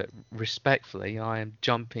that, but respectfully, I am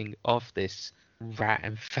jumping off this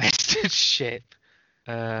rat-infested ship.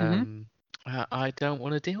 I don't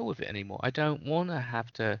want to deal with it anymore. I don't want to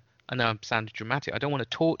have to. I know I'm sounding dramatic. I don't want to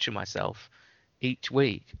torture myself each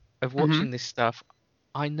week of watching this stuff.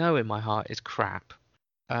 I know in my heart is crap.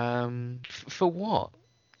 For what?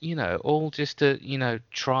 All just to,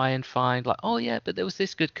 try and find like, oh yeah, but there was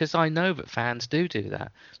this good, because I know that fans do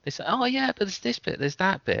that. They say, oh yeah, but there's this bit, there's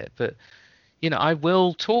that bit. But, I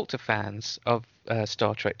will talk to fans of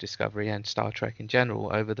Star Trek Discovery and Star Trek in general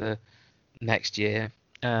over the next year,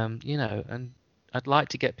 and I'd like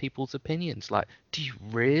to get people's opinions. Like, do you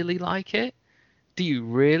really like it? Do you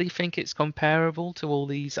really think it's comparable to all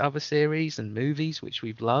these other series and movies which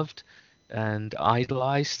we've loved and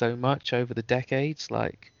idolized so much over the decades?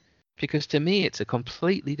 Like, because to me it's a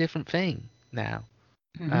completely different thing now.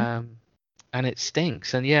 And it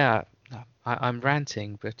stinks. And yeah, I'm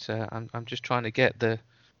ranting, but I'm just trying to get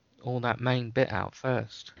all that main bit out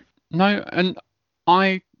first. No, and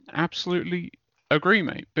I absolutely agree,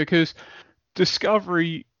 mate, because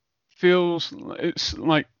Discovery feels it's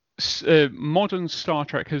like modern Star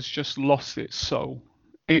Trek has just lost its soul.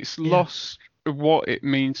 It's lost what it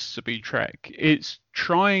means to be Trek. It's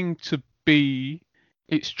trying to be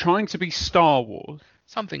Star Wars.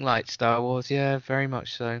 Something like Star Wars, yeah, very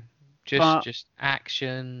much so. Just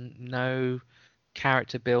action, no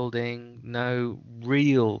character building, no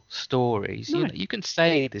real stories. No. You can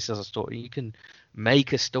say this is a story, you can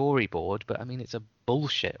make a storyboard, but I mean it's a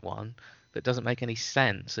bullshit one that doesn't make any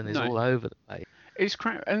sense and is all over the place. It's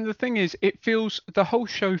crap. And the thing is, the whole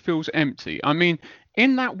show feels empty. I mean,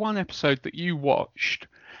 in that one episode that you watched,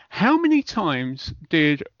 how many times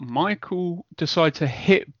did Michael decide to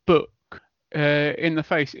hit Book in the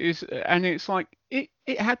face? And it's like,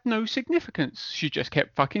 it had no significance. She just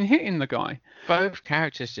kept fucking hitting the guy. Both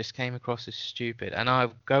characters just came across as stupid. And I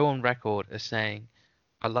go on record as saying,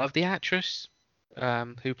 I love the actress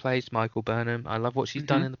who plays Michael Burnham. I love what she's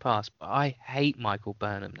done in the past, but I hate Michael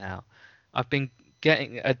Burnham now. I've been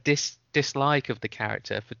getting a dislike of the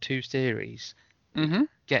character for 2 series,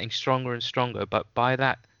 getting stronger and stronger. But by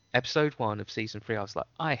that episode 1 of season 3, I was like,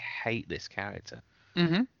 I hate this character.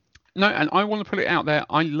 No, and I want to put it out there.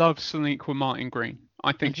 I love Sonequa Martin Green.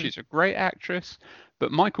 I think she's a great actress,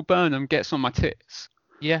 but Michael Burnham gets on my tits.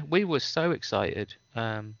 Yeah, we were so excited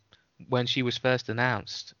when she was first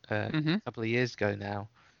announced a couple of years ago now.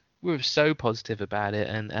 We were so positive about it,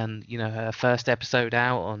 and her first episode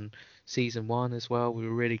out on season 1 as well. We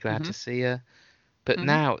were really glad to see her. But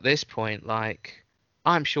now at this point, like,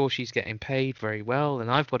 I'm sure she's getting paid very well, and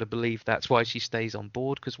I've got to believe that's why she stays on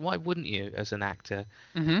board, because why wouldn't you, as an actor,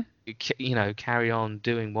 carry on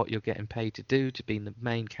doing what you're getting paid to do, to be the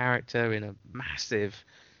main character in a massive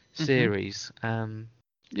series?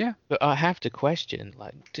 Yeah. But I have to question,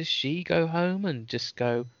 like, does she go home and just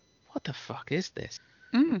go, what the fuck is this?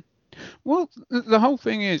 Well, the whole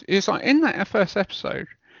thing is like, in that first episode,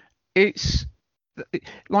 it's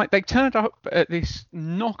like they turned up at this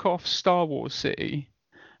knockoff Star Wars city.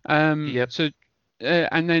 So,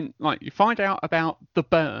 and then like you find out about the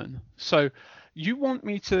burn. So you want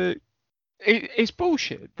me to? It's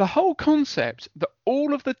bullshit. The whole concept that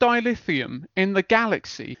all of the dilithium in the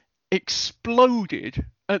galaxy exploded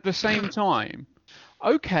at the same time.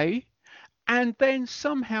 Okay, and then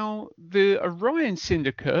somehow the Orion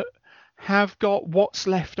Syndicate have got what's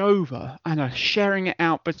left over and are sharing it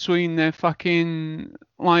out between their fucking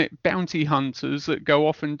like bounty hunters that go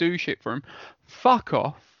off and do shit for them. Fuck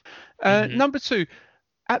off. Number 2,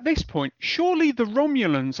 at this point, surely the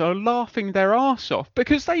Romulans are laughing their arse off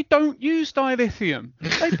because they don't use dilithium.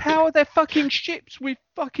 They power their fucking ships with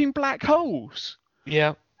fucking black holes.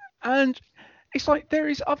 Yeah. And it's like, there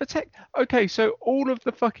is other tech. Okay, so all of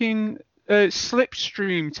the fucking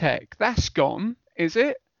slipstream tech, that's gone, is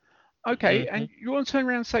it? Okay, and you want to turn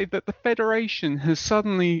around and say that the Federation has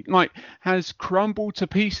suddenly, like, has crumbled to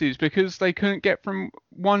pieces because they couldn't get from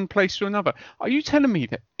one place to another. Are you telling me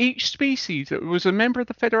that each species that was a member of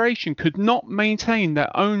the Federation could not maintain their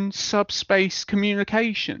own subspace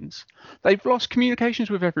communications? They've lost communications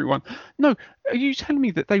with everyone. No, are you telling me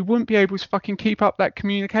that they wouldn't be able to fucking keep up that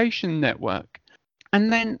communication network? And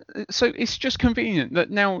then, so it's just convenient that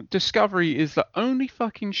now Discovery is the only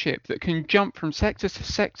fucking ship that can jump from sector to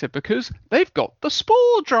sector because they've got the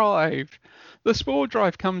Spore Drive. The Spore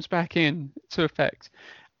Drive comes back in to effect.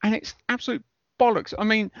 And it's absolute bollocks. I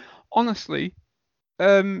mean, honestly,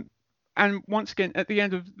 and once again, at the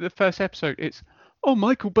end of the first episode, it's, oh,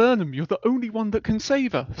 Michael Burnham, you're the only one that can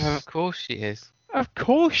save us. Well, of course she is. Of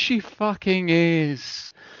course she fucking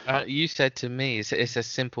is. You said to me, it's a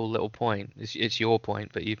simple little point. It's your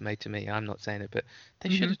point, but you've made to me. I'm not saying it, but they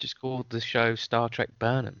should have just called the show Star Trek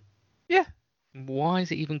Burnham. Yeah. Why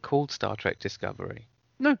is it even called Star Trek Discovery?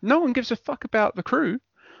 No one gives a fuck about the crew.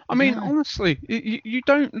 I mean, honestly, you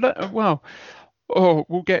don't let. Well,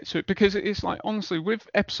 we'll get to it because it's like honestly with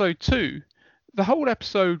episode 2, the whole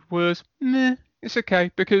episode was meh. It's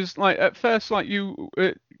okay because like at first like you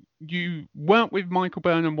weren't with Michael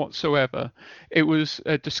Burnham whatsoever. It was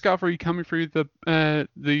a Discovery coming through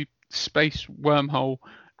the space wormhole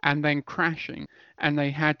and then crashing, and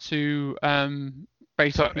they had to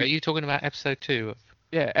basically. Are you talking about episode 2 of?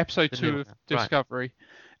 Yeah, episode 2 of Discovery. Right.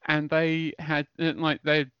 And they had like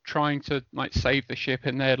they're trying to like save the ship,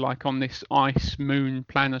 and they're like on this ice moon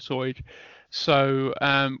planetoid, so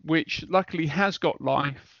which luckily has got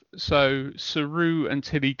life. So Saru and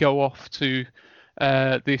Tilly go off to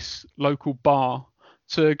this local bar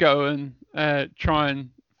to go and try and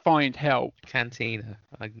find help. Cantina,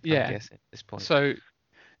 I'm guessing at this point. So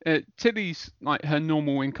Tilly's like her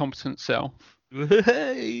normal incompetent self.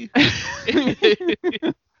 Hey.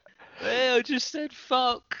 Hey, I just said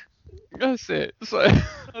fuck. That's it. So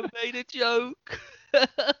I made a joke.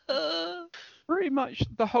 Pretty much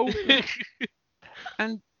the whole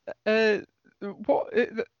and the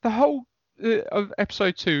whole of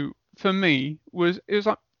episode 2 for me was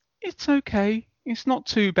like it's okay, it's not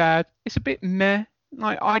too bad, it's a bit meh,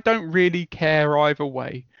 like I don't really care either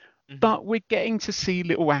way, but we're getting to see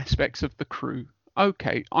little aspects of the crew.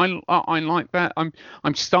 Okay, I like that. I'm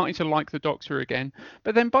starting to like the Doctor again.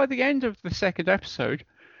 But then by the end of the second episode,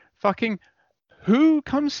 fucking who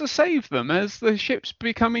comes to save them as the ship's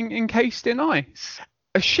becoming encased in ice?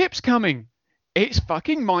 A ship's coming. It's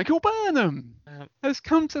fucking Michael Burnham has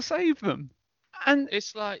come to save them. And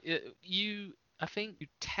it's like I think you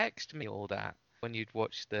text me all that when you'd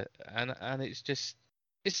watched it, and it's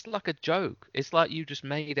like a joke. It's like you just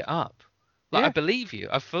made it up. Like, yeah. I believe you.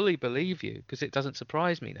 I fully believe you because it doesn't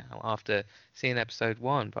surprise me now after seeing episode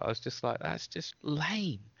 1. But I was just like, that's just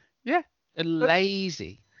lame. Yeah. And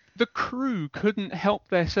lazy. The crew couldn't help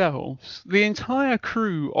themselves. The entire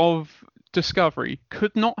crew of Discovery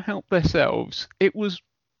could not help themselves. It was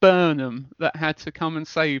Burnham that had to come and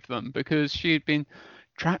save them because she had been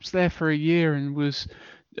trapped there for a year and was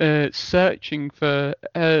searching for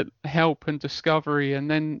help and Discovery, and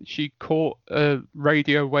then she caught a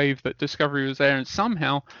radio wave that Discovery was there, and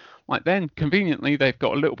somehow, like then, conveniently, they've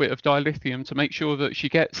got a little bit of dilithium to make sure that she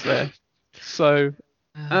gets there. So,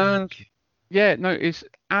 and yeah, no, it's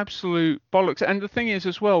absolute bollocks. And the thing is,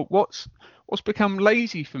 as well, what's become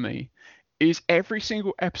lazy for me is every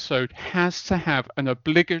single episode has to have an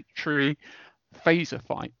obligatory phaser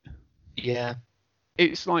fight. Yeah,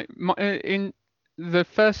 it's like in the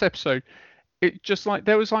first episode, it just like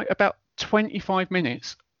there was like about 25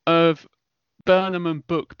 minutes of Burnham and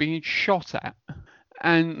Book being shot at,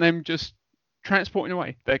 and them just transporting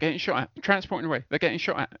away. They're getting shot at. Transporting away. They're getting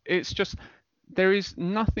shot at. It's just there is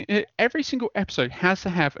nothing. Every single episode has to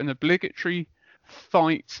have an obligatory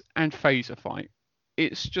fight and phaser fight.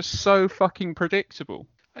 It's just so fucking predictable.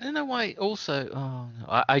 I don't know why. Also,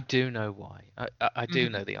 I do know why. I do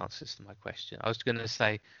know the answers to my question. I was going to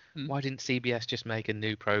say, why didn't CBS just make a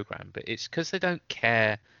new program? But it's because they don't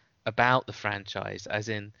care about the franchise, as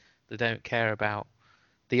in they don't care about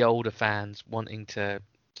the older fans wanting to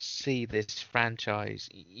see this franchise,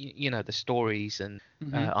 you know, the stories and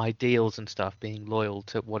ideals and stuff, being loyal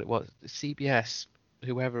to what it was. CBS,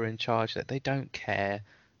 whoever in charge, that they don't care.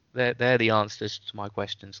 They're the answers to my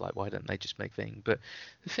questions, like why don't they just make things? But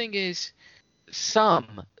the thing is,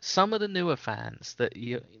 some of the newer fans that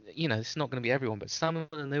you know, it's not going to be everyone, but some of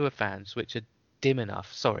the newer fans which are dim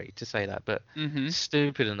enough, sorry to say that, but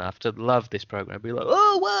stupid enough to love this program, be like,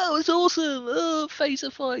 oh wow, it's awesome, oh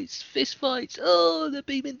phaser fights, fist fights, oh they're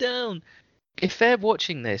beaming down. If they're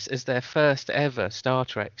watching this as their first ever Star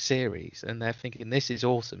Trek series and they're thinking this is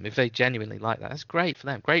awesome, if they genuinely like that, that's great for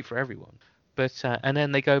them, great for everyone. But and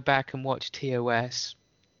then they go back and watch TOS,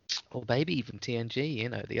 or maybe even TNG, you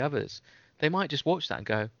know, the others. They might just watch that and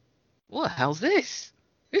go, what the hell's this?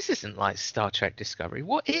 This isn't like Star Trek Discovery.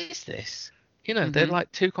 What is this? You know, they're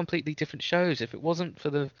like two completely different shows. If it wasn't for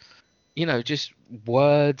the, you know, just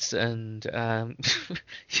words and,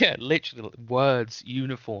 yeah, literally words,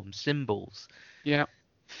 uniforms, symbols. Yeah.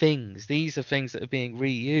 Things. These are things that are being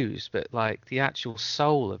reused, but like the actual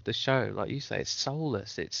soul of the show, like you say, it's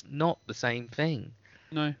soulless. It's not the same thing.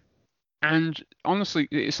 No. And honestly,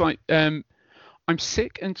 it's like I'm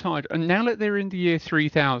sick and tired. And now that they're in the year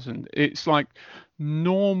 3000, it's like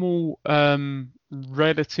normal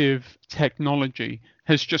relative technology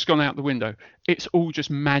has just gone out the window. It's all just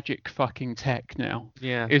magic fucking tech now.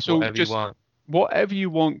 Yeah, It's all whatever just you want. whatever you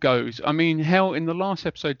want goes. I mean, hell, in the last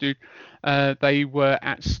episode, dude, they were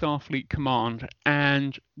at Starfleet Command,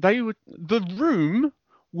 and the room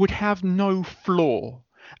would have no floor,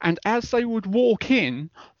 and as they would walk in,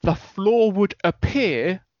 the floor would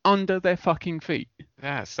appear under their fucking feet.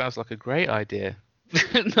 That sounds like a great idea.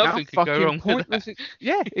 How Nothing could go fucking wrong with pointless that.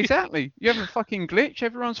 yeah, exactly. You have a fucking glitch,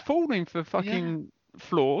 everyone's falling for fucking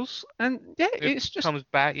floors, and yeah, It it's just comes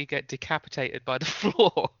back, you get decapitated by the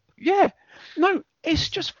floor. yeah. No, it's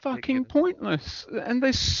just That's fucking ridiculous. pointless. And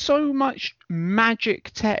there's so much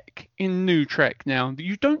magic tech in New Trek now that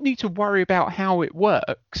you don't need to worry about how it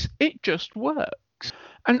works. It just works.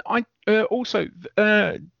 And I also,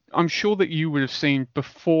 I'm sure that you would have seen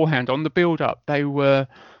beforehand on the build-up, they were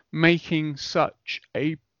making such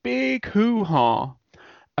a big hoo-ha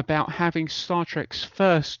about having Star Trek's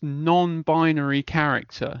first non-binary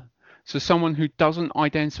character. So someone who doesn't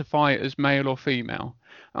identify as male or female.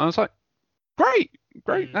 And I was like, great,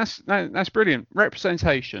 that's brilliant.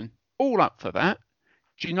 Representation, all up for that.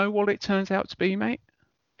 Do you know what it turns out to be, mate?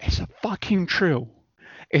 It's a fucking Trill.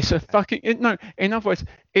 It's a fucking no. In other words,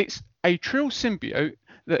 it's a Trill symbiote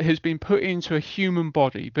that has been put into a human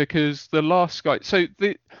body because the last guy. So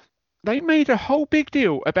they made a whole big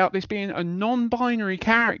deal about this being a non-binary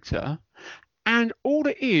character, and all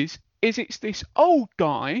it is it's this old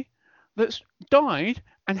guy that's died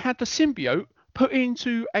and had the symbiote put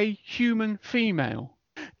into a human female.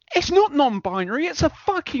 It's not non-binary. It's a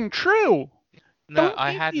fucking Trill. No, Don't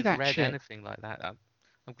I give me hadn't that read shit. anything like that.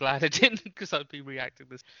 I'm glad I didn't, because I'd be reacting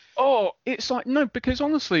this. Oh, it's like, no, because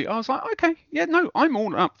honestly, I was like, okay, yeah, no, I'm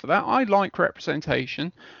all up for that. I like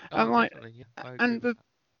representation. Oh, And like, definitely, yeah, I agree and with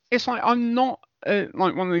it's like, I'm not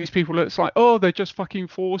like one of these people that's like, oh, they're just fucking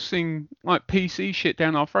forcing like PC shit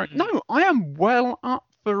down our throat. Mhm. No, I am well up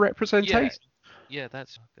for that. representation. Yeah,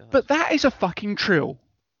 that's. Oh, But that is a fucking Trill.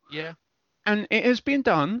 yeah, And it has been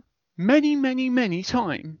done many, many, many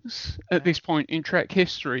times at Yeah. this point in Trek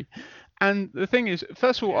history. And the thing is,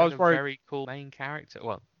 first of all, I was a worried. very cool main character.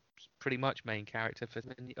 Well, pretty much main character for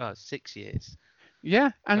 6 years.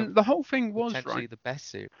 Yeah, and the whole thing was Potentially right. the best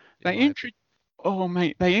suit. Oh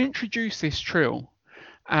mate, they introduced this Trill,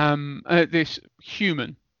 this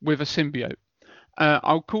human with a symbiote.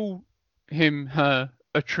 I'll call her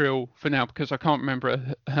a Trill for now because I can't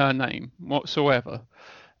remember her name whatsoever.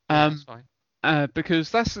 That's fine. Because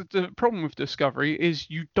that's the problem with Discovery is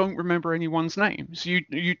you don't remember anyone's names. You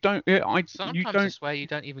don't. Sometimes you I don't. swear you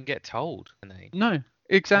don't even get told the name. No,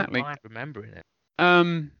 exactly. I don't mind remembering it.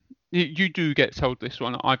 You do get told this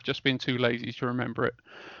one. I've just been too lazy to remember it.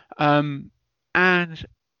 And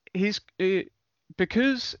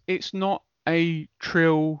because it's not a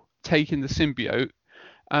Trill taking the symbiote,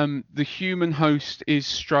 the human host is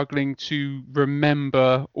struggling to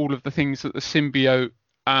remember all of the things that the symbiote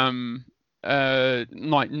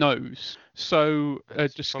knows. So It's probably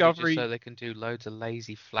Discovery. just so they can do loads of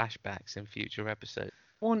lazy flashbacks in future episodes.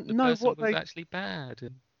 Well, The no, person what was they actually bad.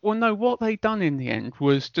 Well, no, what they done in the end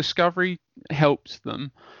was Discovery helped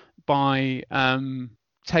them by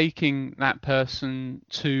taking that person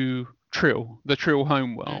to Trill, the Trill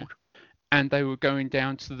homeworld, and they were going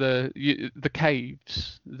down to the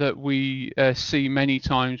caves that we see many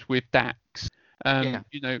times with Dax.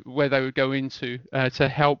 You know, where they would go into to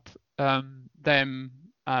help them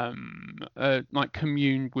like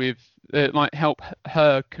commune with, like help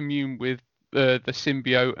her commune with the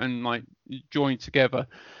symbiote and like join together.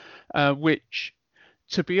 Which,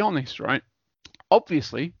 to be honest, right?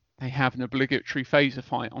 Obviously, they have an obligatory phaser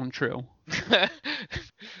fight on Trill.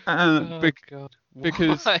 Oh God!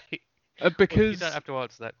 because Why? Well, you because don't have to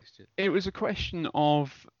answer that question. it was a question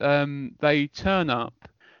of they turn up.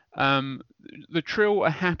 The Trill are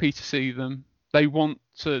happy to see them. They want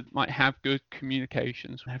to like have good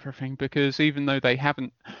communications and everything because even though they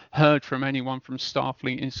haven't heard from anyone from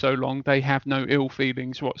Starfleet in so long, they have no ill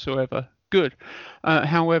feelings whatsoever. Good.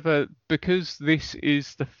 However, because this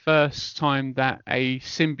is the first time that a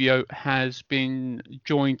symbiote has been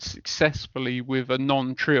joined successfully with a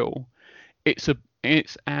non-Trill, it's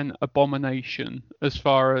an abomination as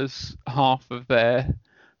far as half of their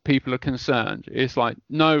people are concerned. It's like,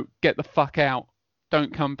 no, get the fuck out,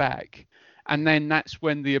 don't come back. And then that's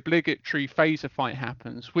when the obligatory phaser fight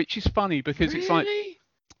happens, which is funny because it's like,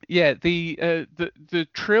 yeah, the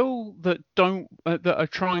Trill that are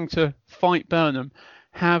trying to fight Burnham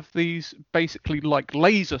have these basically like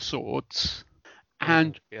laser swords,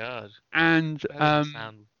 and God. and That doesn't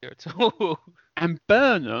sound good at all. and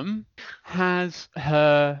Burnham has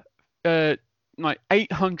her like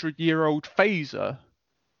 800-year-old phaser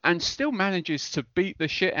and still manages to beat the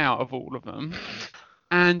shit out of all of them.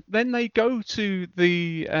 And then they go to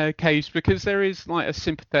the caves because there is like a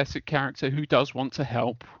sympathetic character who does want to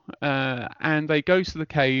help. And they go to the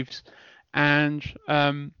caves, and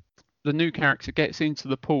the new character gets into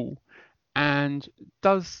the pool and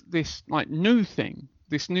does this new thing,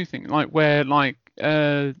 like where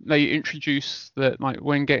they introduce that like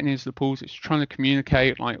when getting into the pools, it's trying to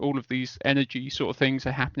communicate, like all of these energy sort of things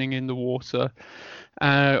are happening in the water.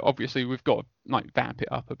 Obviously we've got to like vamp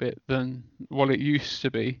it up a bit than what it used to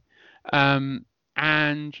be,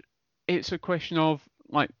 and it's a question of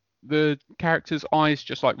like the character's eyes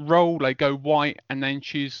just like roll, they go white, and then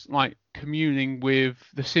she's like communing with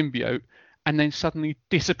the symbiote, and then suddenly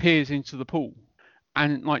disappears into the pool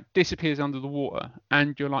and like disappears under the water,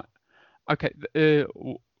 and you're like,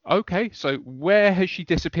 okay, so where has she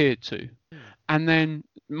disappeared to? And then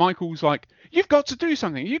Michael's like, you've got to do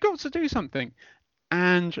something.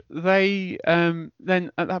 And they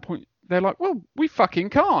then at that point they're like, well, we fucking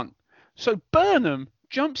can't. So Burnham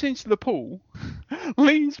jumps into the pool,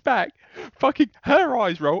 leans back, fucking her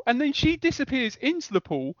eyes roll, and then she disappears into the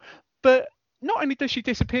pool. But not only does she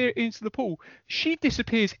disappear into the pool, she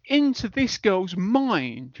disappears into this girl's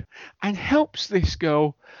mind and helps this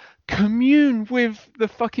girl commune with the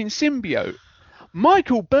fucking symbiote.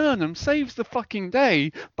 Michael Burnham saves the fucking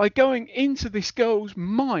day by going into this girl's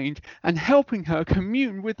mind and helping her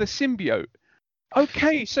commune with the symbiote.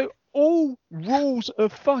 Okay, so all rules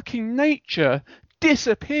of fucking nature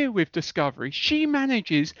disappear with Discovery. She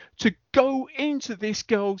manages to go into this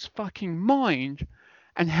girl's fucking mind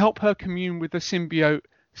and help her commune with the symbiote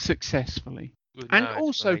successfully. And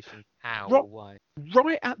also, how or why.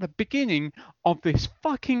 Right at the beginning of this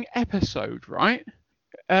fucking episode, right?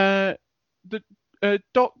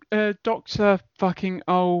 Doctor fucking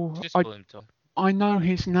I know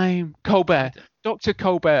his name, Colbert, Dr.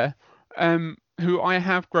 Colbert, who I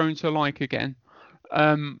have grown to like again,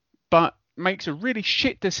 but makes a really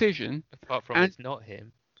shit decision. Apart from it's not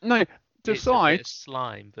him. No, decides it's a bit of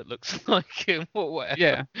slime that looks like him or whatever.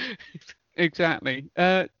 Yeah, exactly.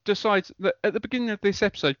 Decides that at the beginning of this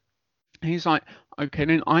episode, he's like, okay,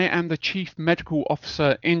 then I am the chief medical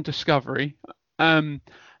officer in Discovery,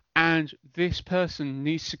 and this person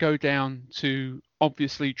needs to go down to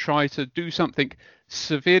obviously try to do something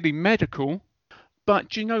severely medical. But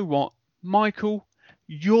do you know what, Michael?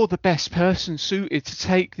 You're the best person suited to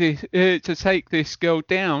take this girl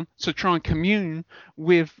down to try and commune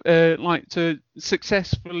with, to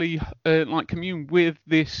successfully commune with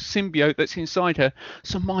this symbiote that's inside her.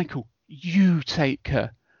 So Michael, you take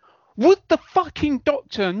her. Would the fucking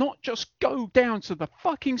Doctor not just go down to the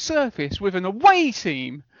fucking surface with an away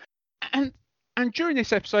team? And during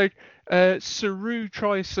this episode, Saru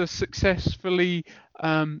tries to successfully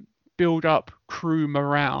build up crew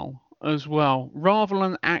morale as well, rather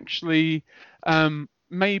than actually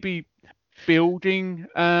maybe building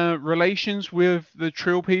relations with the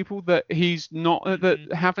Trill people that he's not that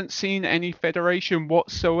haven't seen any Federation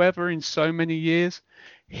whatsoever in so many years.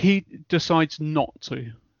 He decides not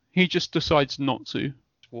to. He just decides not to.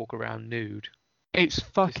 Walk around nude. It's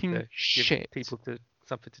fucking shit. Give people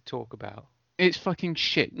something to talk about. It's fucking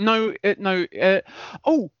shit. Mate.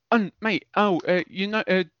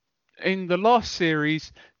 In the last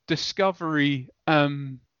series, Discovery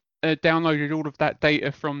downloaded all of that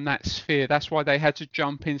data from that sphere. That's why they had to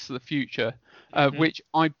jump into the future, which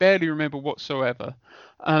I barely remember whatsoever.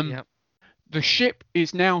 The ship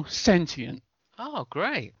is now sentient. Oh,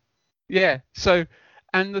 great. Yeah. So,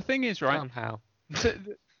 and the thing is, right? Somehow.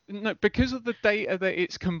 No, because of the data that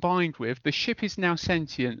it's combined with, the ship is now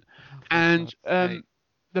sentient. And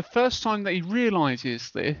the first time that he realizes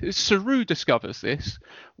this, Saru discovers this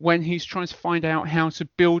when he's trying to find out how to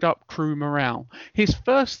build up crew morale. His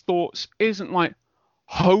first thoughts isn't like,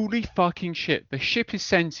 holy fucking shit, the ship is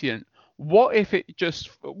sentient. What if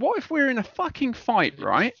we're in a fucking fight,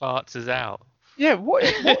 right? Farts us out. Yeah, what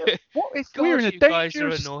if we're in a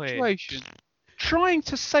dangerous situation trying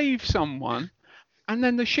to save someone, and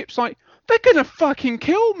then the ship's like, they're gonna fucking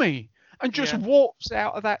kill me, and just warps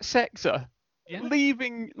out of that sector,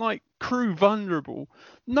 leaving like crew vulnerable.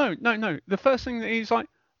 No. The first thing that he's like,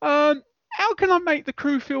 how can I make the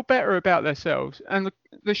crew feel better about themselves? And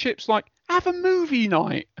the ship's like, have a movie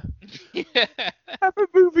night. Have a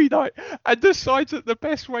movie night. And decides that the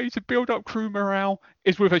best way to build up crew morale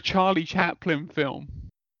is with a Charlie Chaplin film.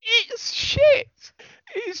 It's shit.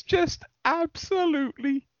 It's just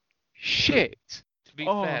absolutely shit. To be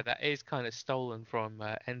fair, that is kind of stolen from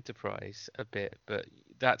Enterprise a bit, but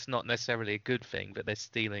that's not necessarily a good thing, but they're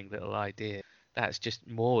stealing little ideas. that's just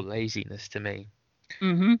more laziness to me.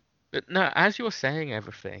 Mm-hmm. But no, as you're saying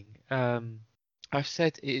everything, I've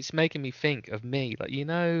said it's making me think of me. Like, you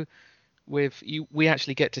know, with you, we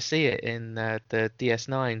actually get to see it in the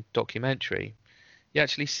DS9 documentary. You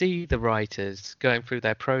actually see the writers going through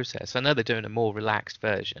their process. I know they're doing a more relaxed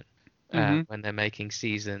version when they're making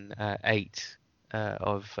season 8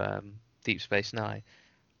 of Deep Space Nine.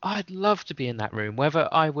 I'd love to be in that room, whether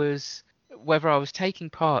I was taking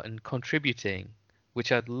part and contributing,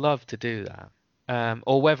 which I'd love to do that,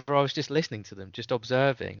 or whether I was just listening to them, just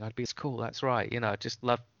observing. I'd be, it's cool, that's right. You know,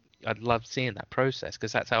 I'd love seeing that process,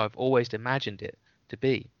 because that's how I've always imagined it to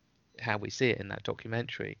be, how we see it in that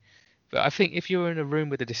documentary. But I think if you're in a room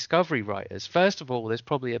with the Discovery writers, first of all, there's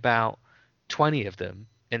probably about 20 of them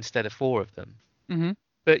instead of 4 of them. Mm-hmm.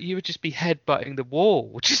 But you would just be headbutting the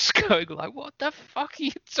wall, just going like, what the fuck are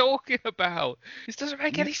you talking about? This doesn't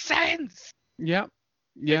make any sense. Yeah.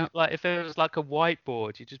 Yeah. Like, if there was like a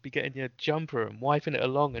whiteboard, you'd just be getting your jumper and wiping it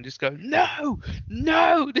along and just go,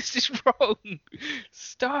 no, this is wrong.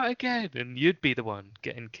 Start again. And you'd be the one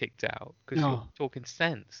getting kicked out because you're talking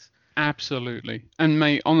sense. Absolutely. And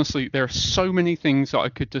mate, honestly, there are so many things that I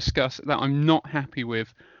could discuss that I'm not happy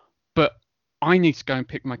with, but I need to go and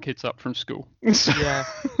pick my kids up from school. Yeah.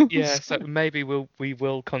 So maybe we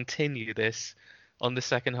will continue this on the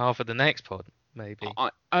second half of the next pod. Maybe.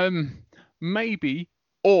 Maybe,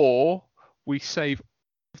 or we save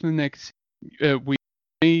the next.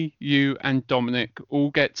 Me, you, and Dominic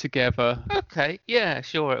all get together. Okay. Yeah.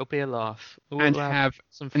 Sure. It'll be a laugh. We'll have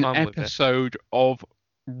some fun an episode of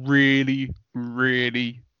really,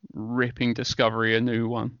 really ripping Discovery a new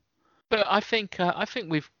one. But I think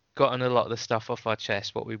we've gotten a lot of the stuff off our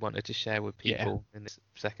chest, what we wanted to share with people in this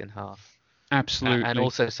second half. Absolutely. And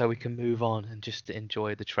also so we can move on and just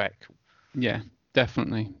enjoy the trek. Yeah,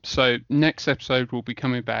 definitely. So next episode we'll be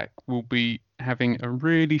coming back. We'll be having a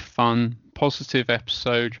really fun, positive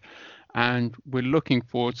episode, and we're looking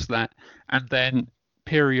forward to that. And then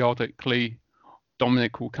periodically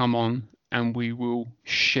Dominic will come on and we will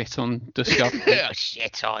shit on Discovery.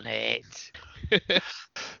 Shit on it.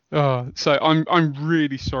 So I'm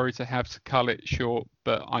really sorry to have to cut it short,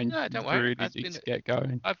 but I really need to get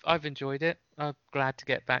going. I've enjoyed it. I'm glad to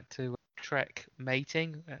get back to Trek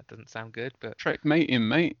mating. That doesn't sound good, but Trek mating,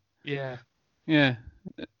 mate. Yeah. And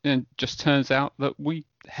it just turns out that we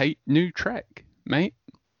hate new Trek, mate.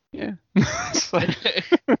 Yeah.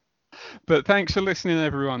 But thanks for listening,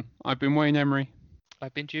 everyone. I've been Wayne Emery.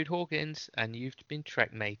 I've been Jude Hawkins, and you've been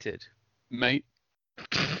Trek mated, mate.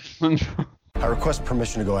 I request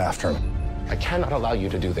permission to go after him. I cannot allow you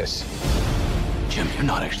to do this. Jim, you're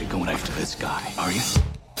not actually going after this guy, are you?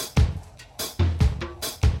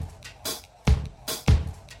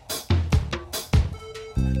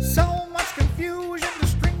 So much confusion to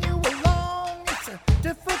string you along. It's a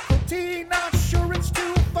difficulty, not sure it's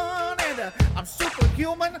too fun. And I'm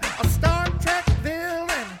superhuman, a Star Trek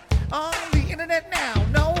villain. On the internet now,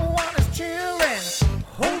 no one is chilling.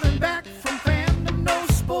 Holding back from fandom, no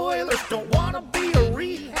spoilers. Don't wanna be a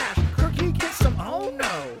rehash. Kirky gets some, oh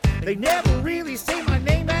no. They never really say my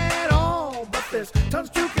name at all. But there's tons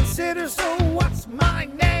to consider, so what's my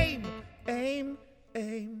name? Aim.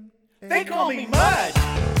 They call me Mud.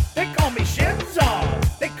 They call me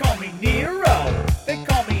Shinzon. They call me Nero. They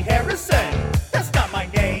call me Harrison. That's not my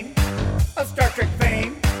name. Of Star Trek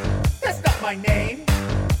fame. That's not my name.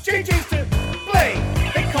 JJ's to blame.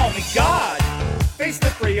 They call me God. Face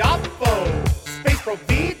Slippery Oppo. Space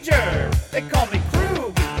Provider. They call me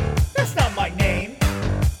Krug. That's not my name.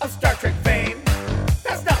 Of Star Trek fame.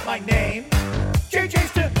 That's not my name.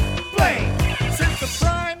 JJ's to blame. Since the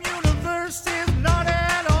Prime Universe is not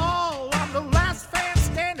at all, I'm the last fan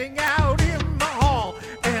standing out in the hall.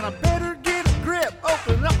 And I better get a grip,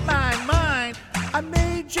 open up my mind. I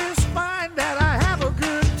may just find that I have a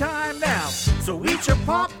good time now. So eat your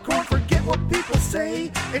popcorn, forget what people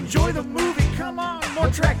say. Enjoy the movie, come on, more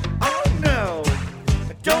Trek. Oh no,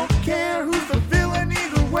 I don't care who's the villain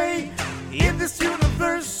either way. In this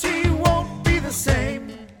universe, he won't be the same.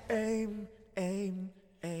 Aim.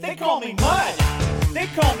 They call me Mud. They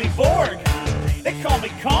call me Borg. They call me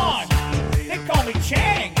Khan. They call me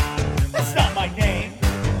Chang. That's not my name.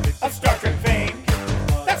 Of Star Trek fame.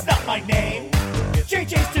 That's not my name.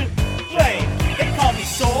 JJ's to blame. They call me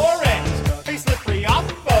Soren. Face Slippery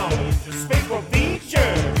Oppo. Space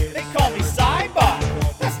Provider. They call me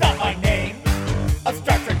Cybok. That's not my name. Of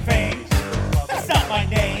Star Trek fame. That's not my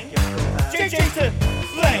name. JJ's to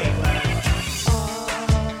blame.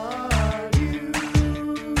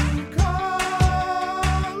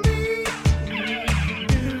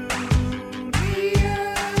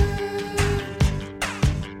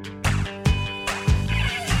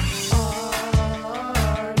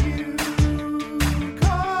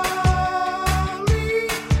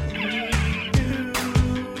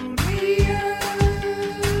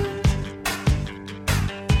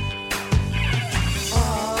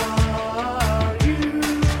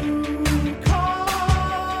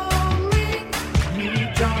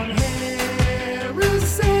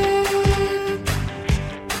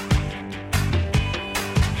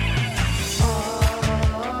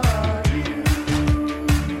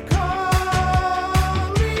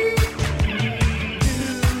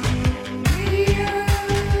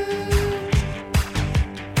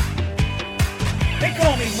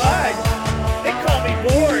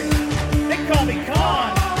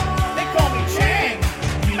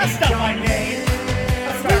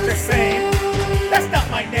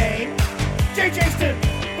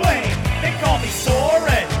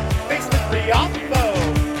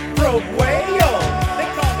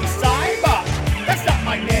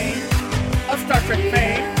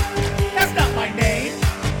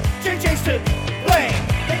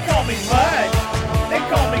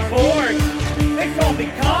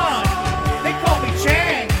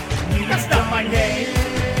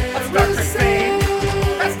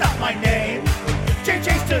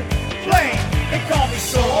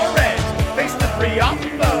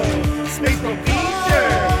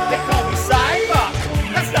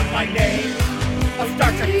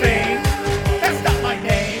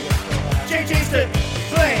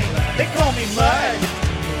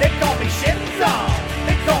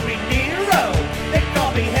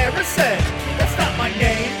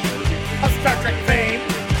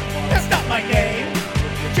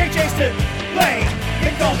 Jason Blaine,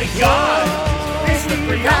 they call me God. Mr.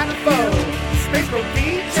 Priappo, Space Bro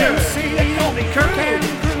Teacher, they call me Crew.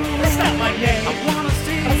 That's not my name. I wanna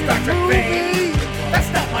see I'm Star Trek fame. That's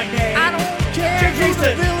not my name. I don't care.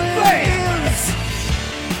 Jason Blaine.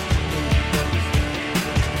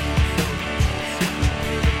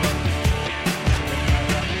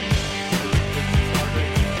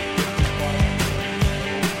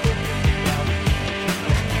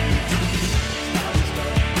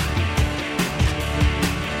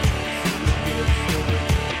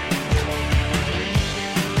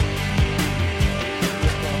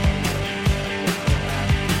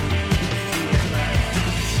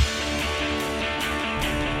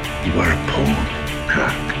 You are a pawn,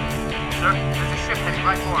 Kirk. Sir, there's a ship heading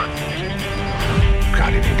right for us.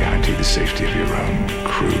 Can't even guarantee the safety of your own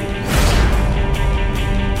crew.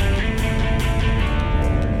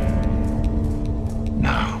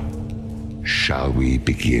 Now, shall we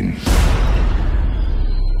begin?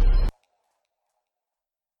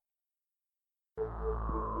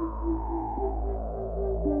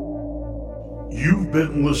 You've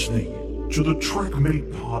been listening to the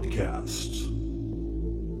TrekMate Podcast.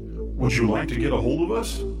 Would you like to get a hold of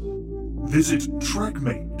us? Visit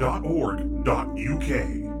trekmate.org.uk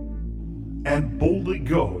and boldly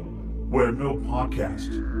go where no podcast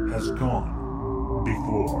has gone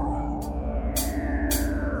before.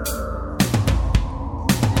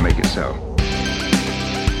 Make it so.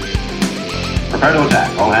 Prepare to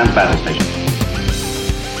attack. All hands battle station.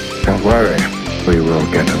 Don't worry, we will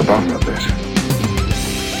get to the bottom of this.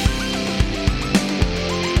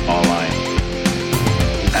 All right.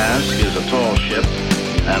 Ask is a tall ship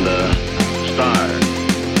and a star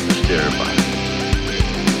to steer by.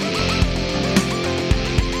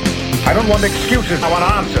 I don't want excuses, I want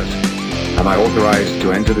answers. Am I authorized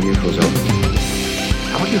to enter the neutral zone?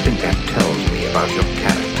 Now, what do you think that tells me about your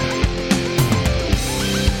character?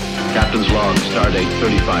 Captain's log, stardate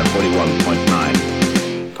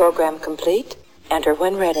 3541.9. Program complete. Enter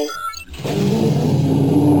when ready.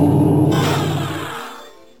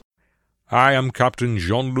 I am Captain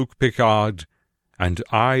Jean-Luc Picard, and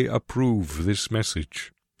I approve this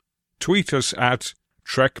message. Tweet us at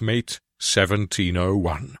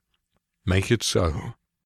TrekMate1701. Make it so.